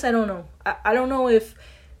mean, I guess I don't know. I don't know if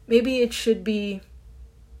maybe it should be,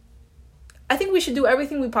 I think we should do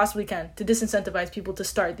everything we possibly can to disincentivize people to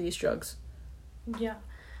start these drugs. Yeah.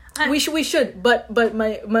 We should. But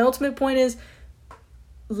my ultimate point is,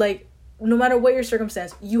 no matter what your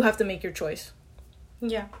circumstance, you have to make your choice.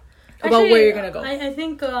 Yeah. About where you're gonna go. I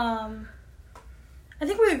think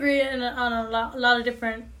we agree on a lot of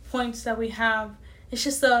different points that we have. It's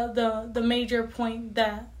just the major point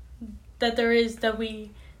that there is that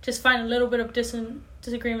we just find a little bit of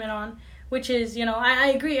disagreement on, which is, I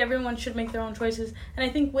agree everyone should make their own choices. And I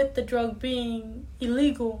think with the drug being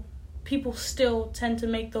illegal, people still tend to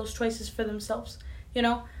make those choices for themselves.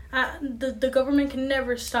 The government can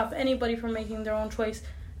never stop anybody from making their own choice.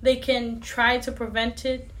 They can try to prevent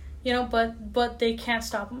it, but they can't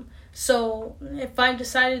stop them. So if I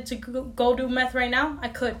decided to go do meth right now, I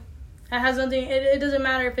could. It has nothing. It doesn't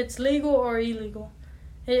matter if it's legal or illegal.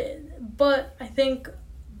 But I think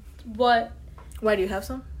what. Why do you have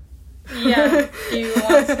some? Yeah. Do you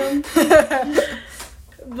want some?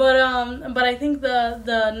 But I think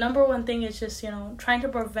the number one thing is just trying to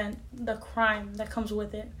prevent the crime that comes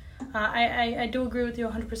with it. I do agree with you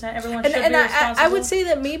 100%. Everyone should be responsible. I would say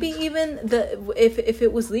that maybe even if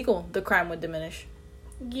it was legal, the crime would diminish.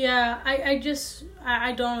 Yeah,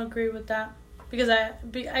 I don't agree with that, because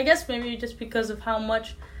I guess maybe just because of how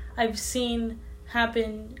much I've seen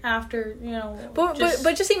happen after, But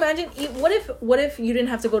just imagine, what if you didn't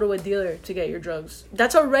have to go to a dealer to get your drugs?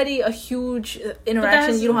 That's already a huge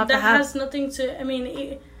interaction you don't have to have. That has nothing to. I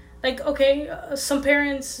mean, okay, some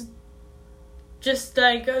parents just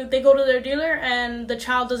they go to their dealer and the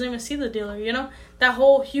child doesn't even see the dealer. That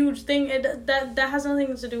whole huge thing. That has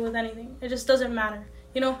nothing to do with anything. It just doesn't matter.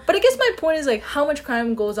 But I guess my point is how much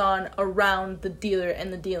crime goes on around the dealer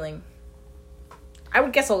and the dealing. I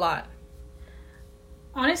would guess a lot.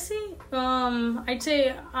 Honestly, I'd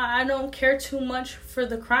say I don't care too much for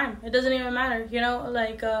the crime. It doesn't even matter, But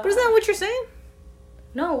isn't that what you're saying?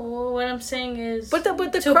 No, what I'm saying is but the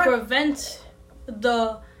to prevent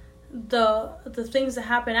the things that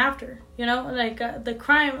happen after, the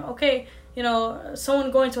crime. Okay,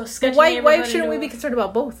 someone going to a sketchy neighborhood. Why shouldn't we be concerned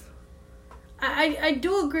about both? I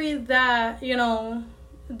do agree that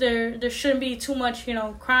there shouldn't be too much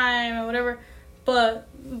crime or whatever, but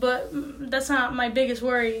that's not my biggest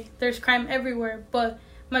worry. There's crime everywhere, but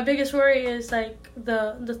my biggest worry is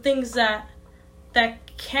the things that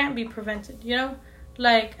can't be prevented.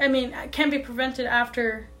 Can't be prevented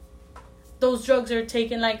after those drugs are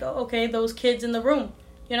taken. Okay, those kids in the room.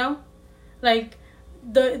 The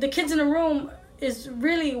kids in the room is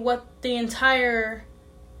really what the entire.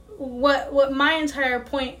 What my entire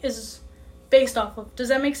point is based off of. Does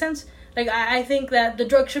that make sense? I think that the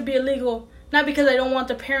drug should be illegal, not because I don't want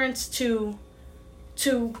the parents to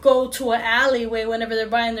go to an alleyway whenever they're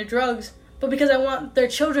buying their drugs, but because I want their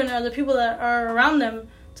children or the people that are around them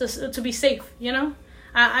to be safe,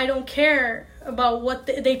 I don't care about what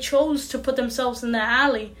they chose to put themselves in the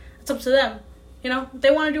alley. It's up to them, If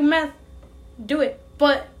they want to do meth, do it.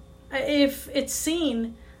 But if it's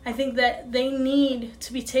seen, I think that they need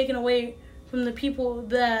to be taken away from the people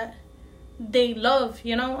that they love,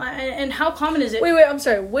 and how common is it? Wait, I'm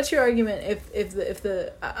sorry. What's your argument if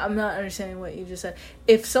the I'm not understanding what you just said.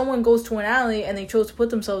 If someone goes to an alley and they chose to put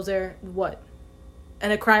themselves there, what?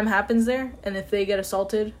 And a crime happens there, and if they get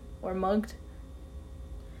assaulted or mugged,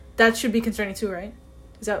 that should be concerning too, right?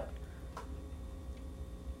 Is that...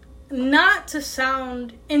 Not to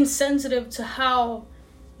sound insensitive to how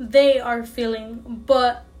they are feeling,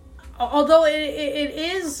 but although it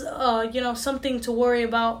is something to worry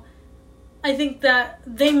about, I think that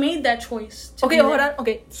they made that choice. Okay, hold on.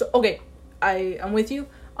 Okay, I'm with you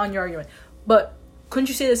on your argument, but couldn't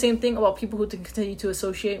you say the same thing about people who continue to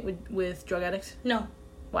associate with drug addicts? No.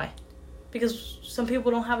 Why? Because some people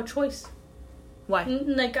don't have a choice. Why?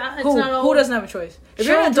 It's who? Not who doesn't have a choice? If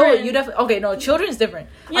you're an adult, you definitely... Okay, no, children is different.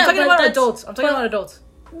 Yeah, I'm talking about adults.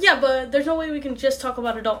 Yeah, but there's no way we can just talk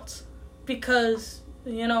about adults. Because,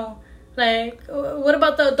 what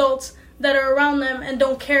about the adults that are around them and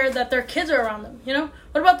don't care that their kids are around them,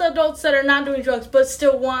 What about the adults that are not doing drugs but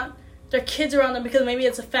still want their kids around them because maybe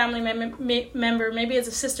it's a family member, maybe it's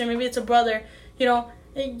a sister, maybe it's a brother,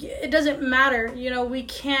 It doesn't matter, we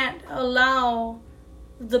can't allow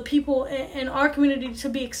the people in our community to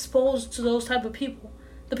be exposed to those type of people.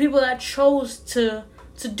 The people that chose to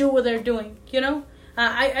do what they're doing,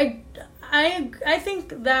 I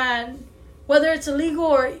think that whether it's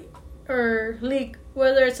illegal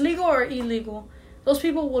whether it's legal or illegal, those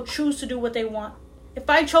people will choose to do what they want. If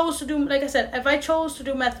I chose to do, like I said, if I chose to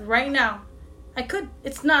do meth right now, I could.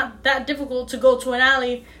 It's not that difficult to go to an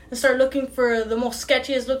alley and start looking for the most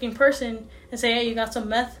sketchiest looking person and say, hey, you got some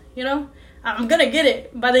meth, I'm gonna get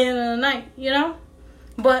it by the end of the night,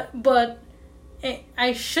 But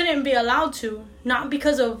I shouldn't be allowed to, not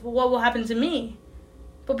because of what will happen to me,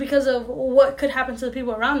 but because of what could happen to the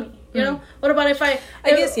people around me, What about if I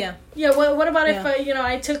guess, yeah. Yeah, what about if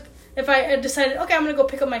I decided, okay, I'm gonna go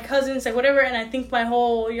pick up my cousins, whatever, and I think my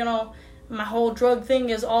whole drug thing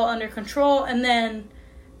is all under control, and then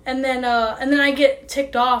and then I get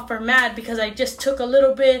ticked off or mad because I just took a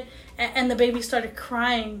little bit and the baby started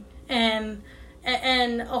crying and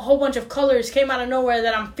a whole bunch of colors came out of nowhere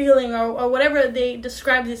that I'm feeling or whatever they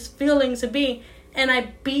describe his feelings to be, and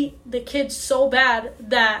I beat the kid so bad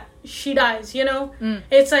that she dies, you know?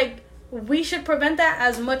 It's like, we should prevent that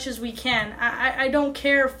as much as we can. I don't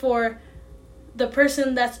care for the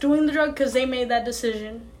person that's doing the drug because they made that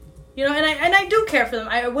decision, you know, and I do care for them.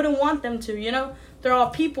 I wouldn't want them to, you know? They're all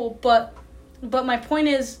people, but my point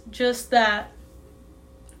is just that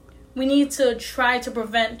we need to try to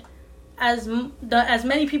prevent as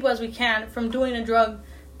many people as we can from doing a drug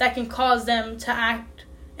that can cause them to act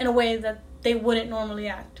in a way that they wouldn't normally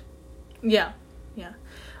act. Yeah.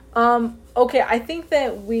 Okay, I think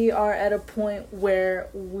that we are at a point where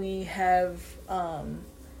we have,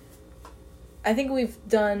 I think we've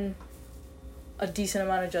done a decent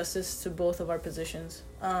amount of justice to both of our positions.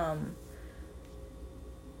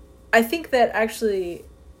 I think that actually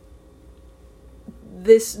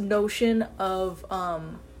this notion of,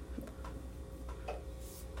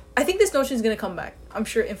 I think this notion is going to come back. I'm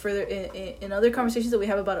sure in other conversations that we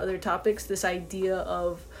have about other topics, this idea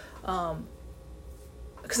of,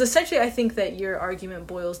 because essentially I think that your argument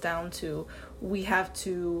boils down to we have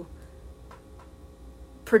to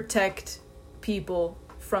protect people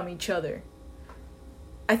from each other.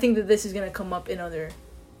 I think that this is going to come up in other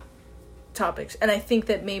topics, and I think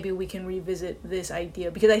that maybe we can revisit this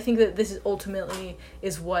idea, because I think that this is ultimately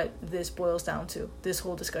is what this boils down to, this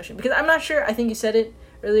whole discussion. Because I'm not sure, I think you said it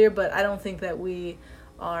earlier, but I don't think that we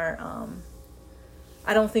are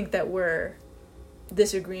I don't think that we're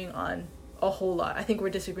disagreeing on a whole lot. I think we're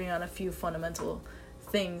disagreeing on a few fundamental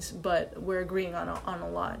things, but we're agreeing on a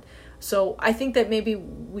lot. So I think that maybe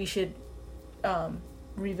we should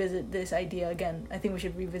revisit this idea again. I think we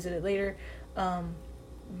should revisit it later,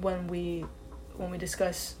 when we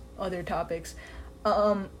discuss other topics.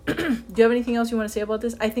 Do you have anything else you want to say about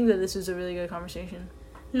this? I think that this was a really good conversation.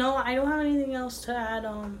 No, I don't have anything else to add.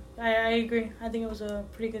 I agree. I think it was a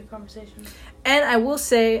pretty good conversation. And I will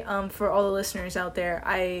say, for all the listeners out there,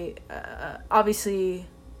 I obviously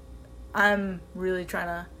I'm really trying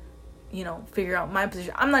to, you know, figure out my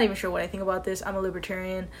position. I'm not even sure what I think about this. I'm a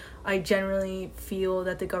libertarian. I generally feel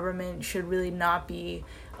that the government should really not be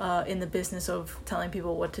in the business of telling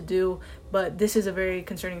people what to do. But this is a very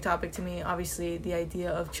concerning topic to me. Obviously, the idea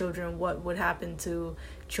of children, what would happen to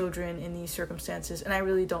children in these circumstances. And I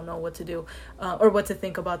really don't know what to do or what to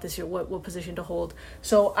think about this year, what position to hold.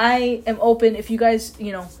 So I am open. If you guys,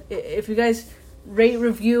 you know, if you guys rate,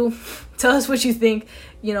 review, tell us what you think,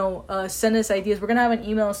 you know, send us ideas. We're going to have an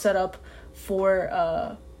email set up for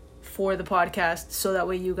the podcast, so that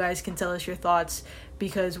way you guys can tell us your thoughts,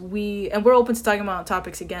 because we're open to talking about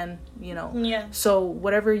topics again, you know. Yeah. So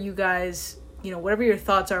whatever you guys, you know, whatever your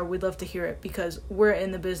thoughts are, we'd love to hear it, because we're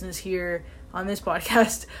in the business here on this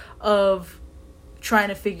podcast of trying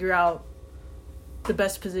to figure out the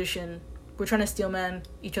best position. We're trying to steelman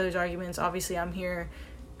each other's arguments. Obviously, I'm here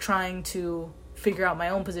trying to figure out my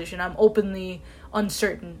own position. I'm openly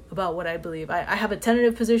uncertain about what I believe. I have a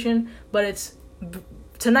tentative position, but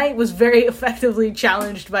tonight was very effectively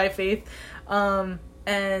challenged by Faith. So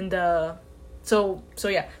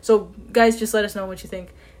yeah. So guys, just let us know what you think.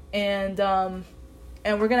 And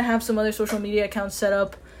we're gonna have some other social media accounts set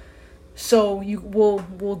up. So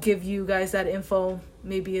we'll give you guys that info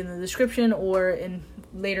maybe in the description or in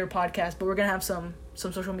later podcasts. But we're gonna have some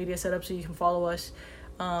social media set up so you can follow us.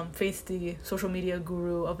 Faith's the social media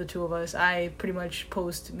guru of the two of us. I pretty much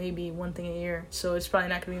post maybe one thing a year, so it's probably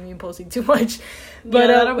not going to be me posting too much. But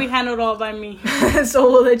that'll be handled all by me.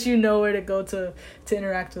 So we'll let you know where to go to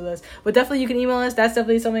interact with us. But definitely you can email us. That's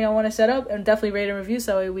definitely something I want to set up, and definitely rate and review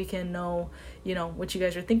so that way we can know, you know, what you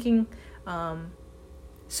guys are thinking.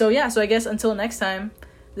 So yeah, so I guess until next time,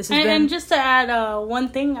 this has been... And just to add one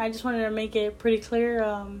thing, I just wanted to make it pretty clear.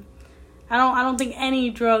 I don't think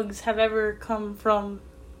any drugs have ever come from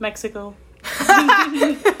Mexico.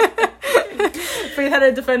 Faith had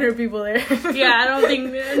to defend her people there. Yeah, I don't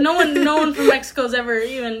think no one from Mexico's ever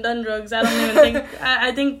even done drugs. I don't even think.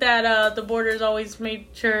 I think that the border's always made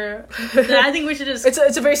sure. I think we should just.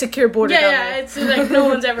 It's a very secure border. Yeah, it's like no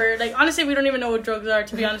one's ever like. Honestly, we don't even know what drugs are.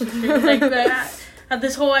 To be honest with you, like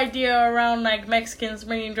this whole idea around like Mexicans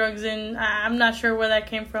bringing drugs in, I'm not sure where that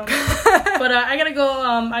came from. But I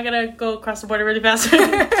gotta go across the border really fast.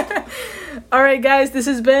 All right, guys, this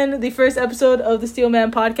has been the first episode of the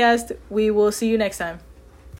Steelman podcast. We will see you next time.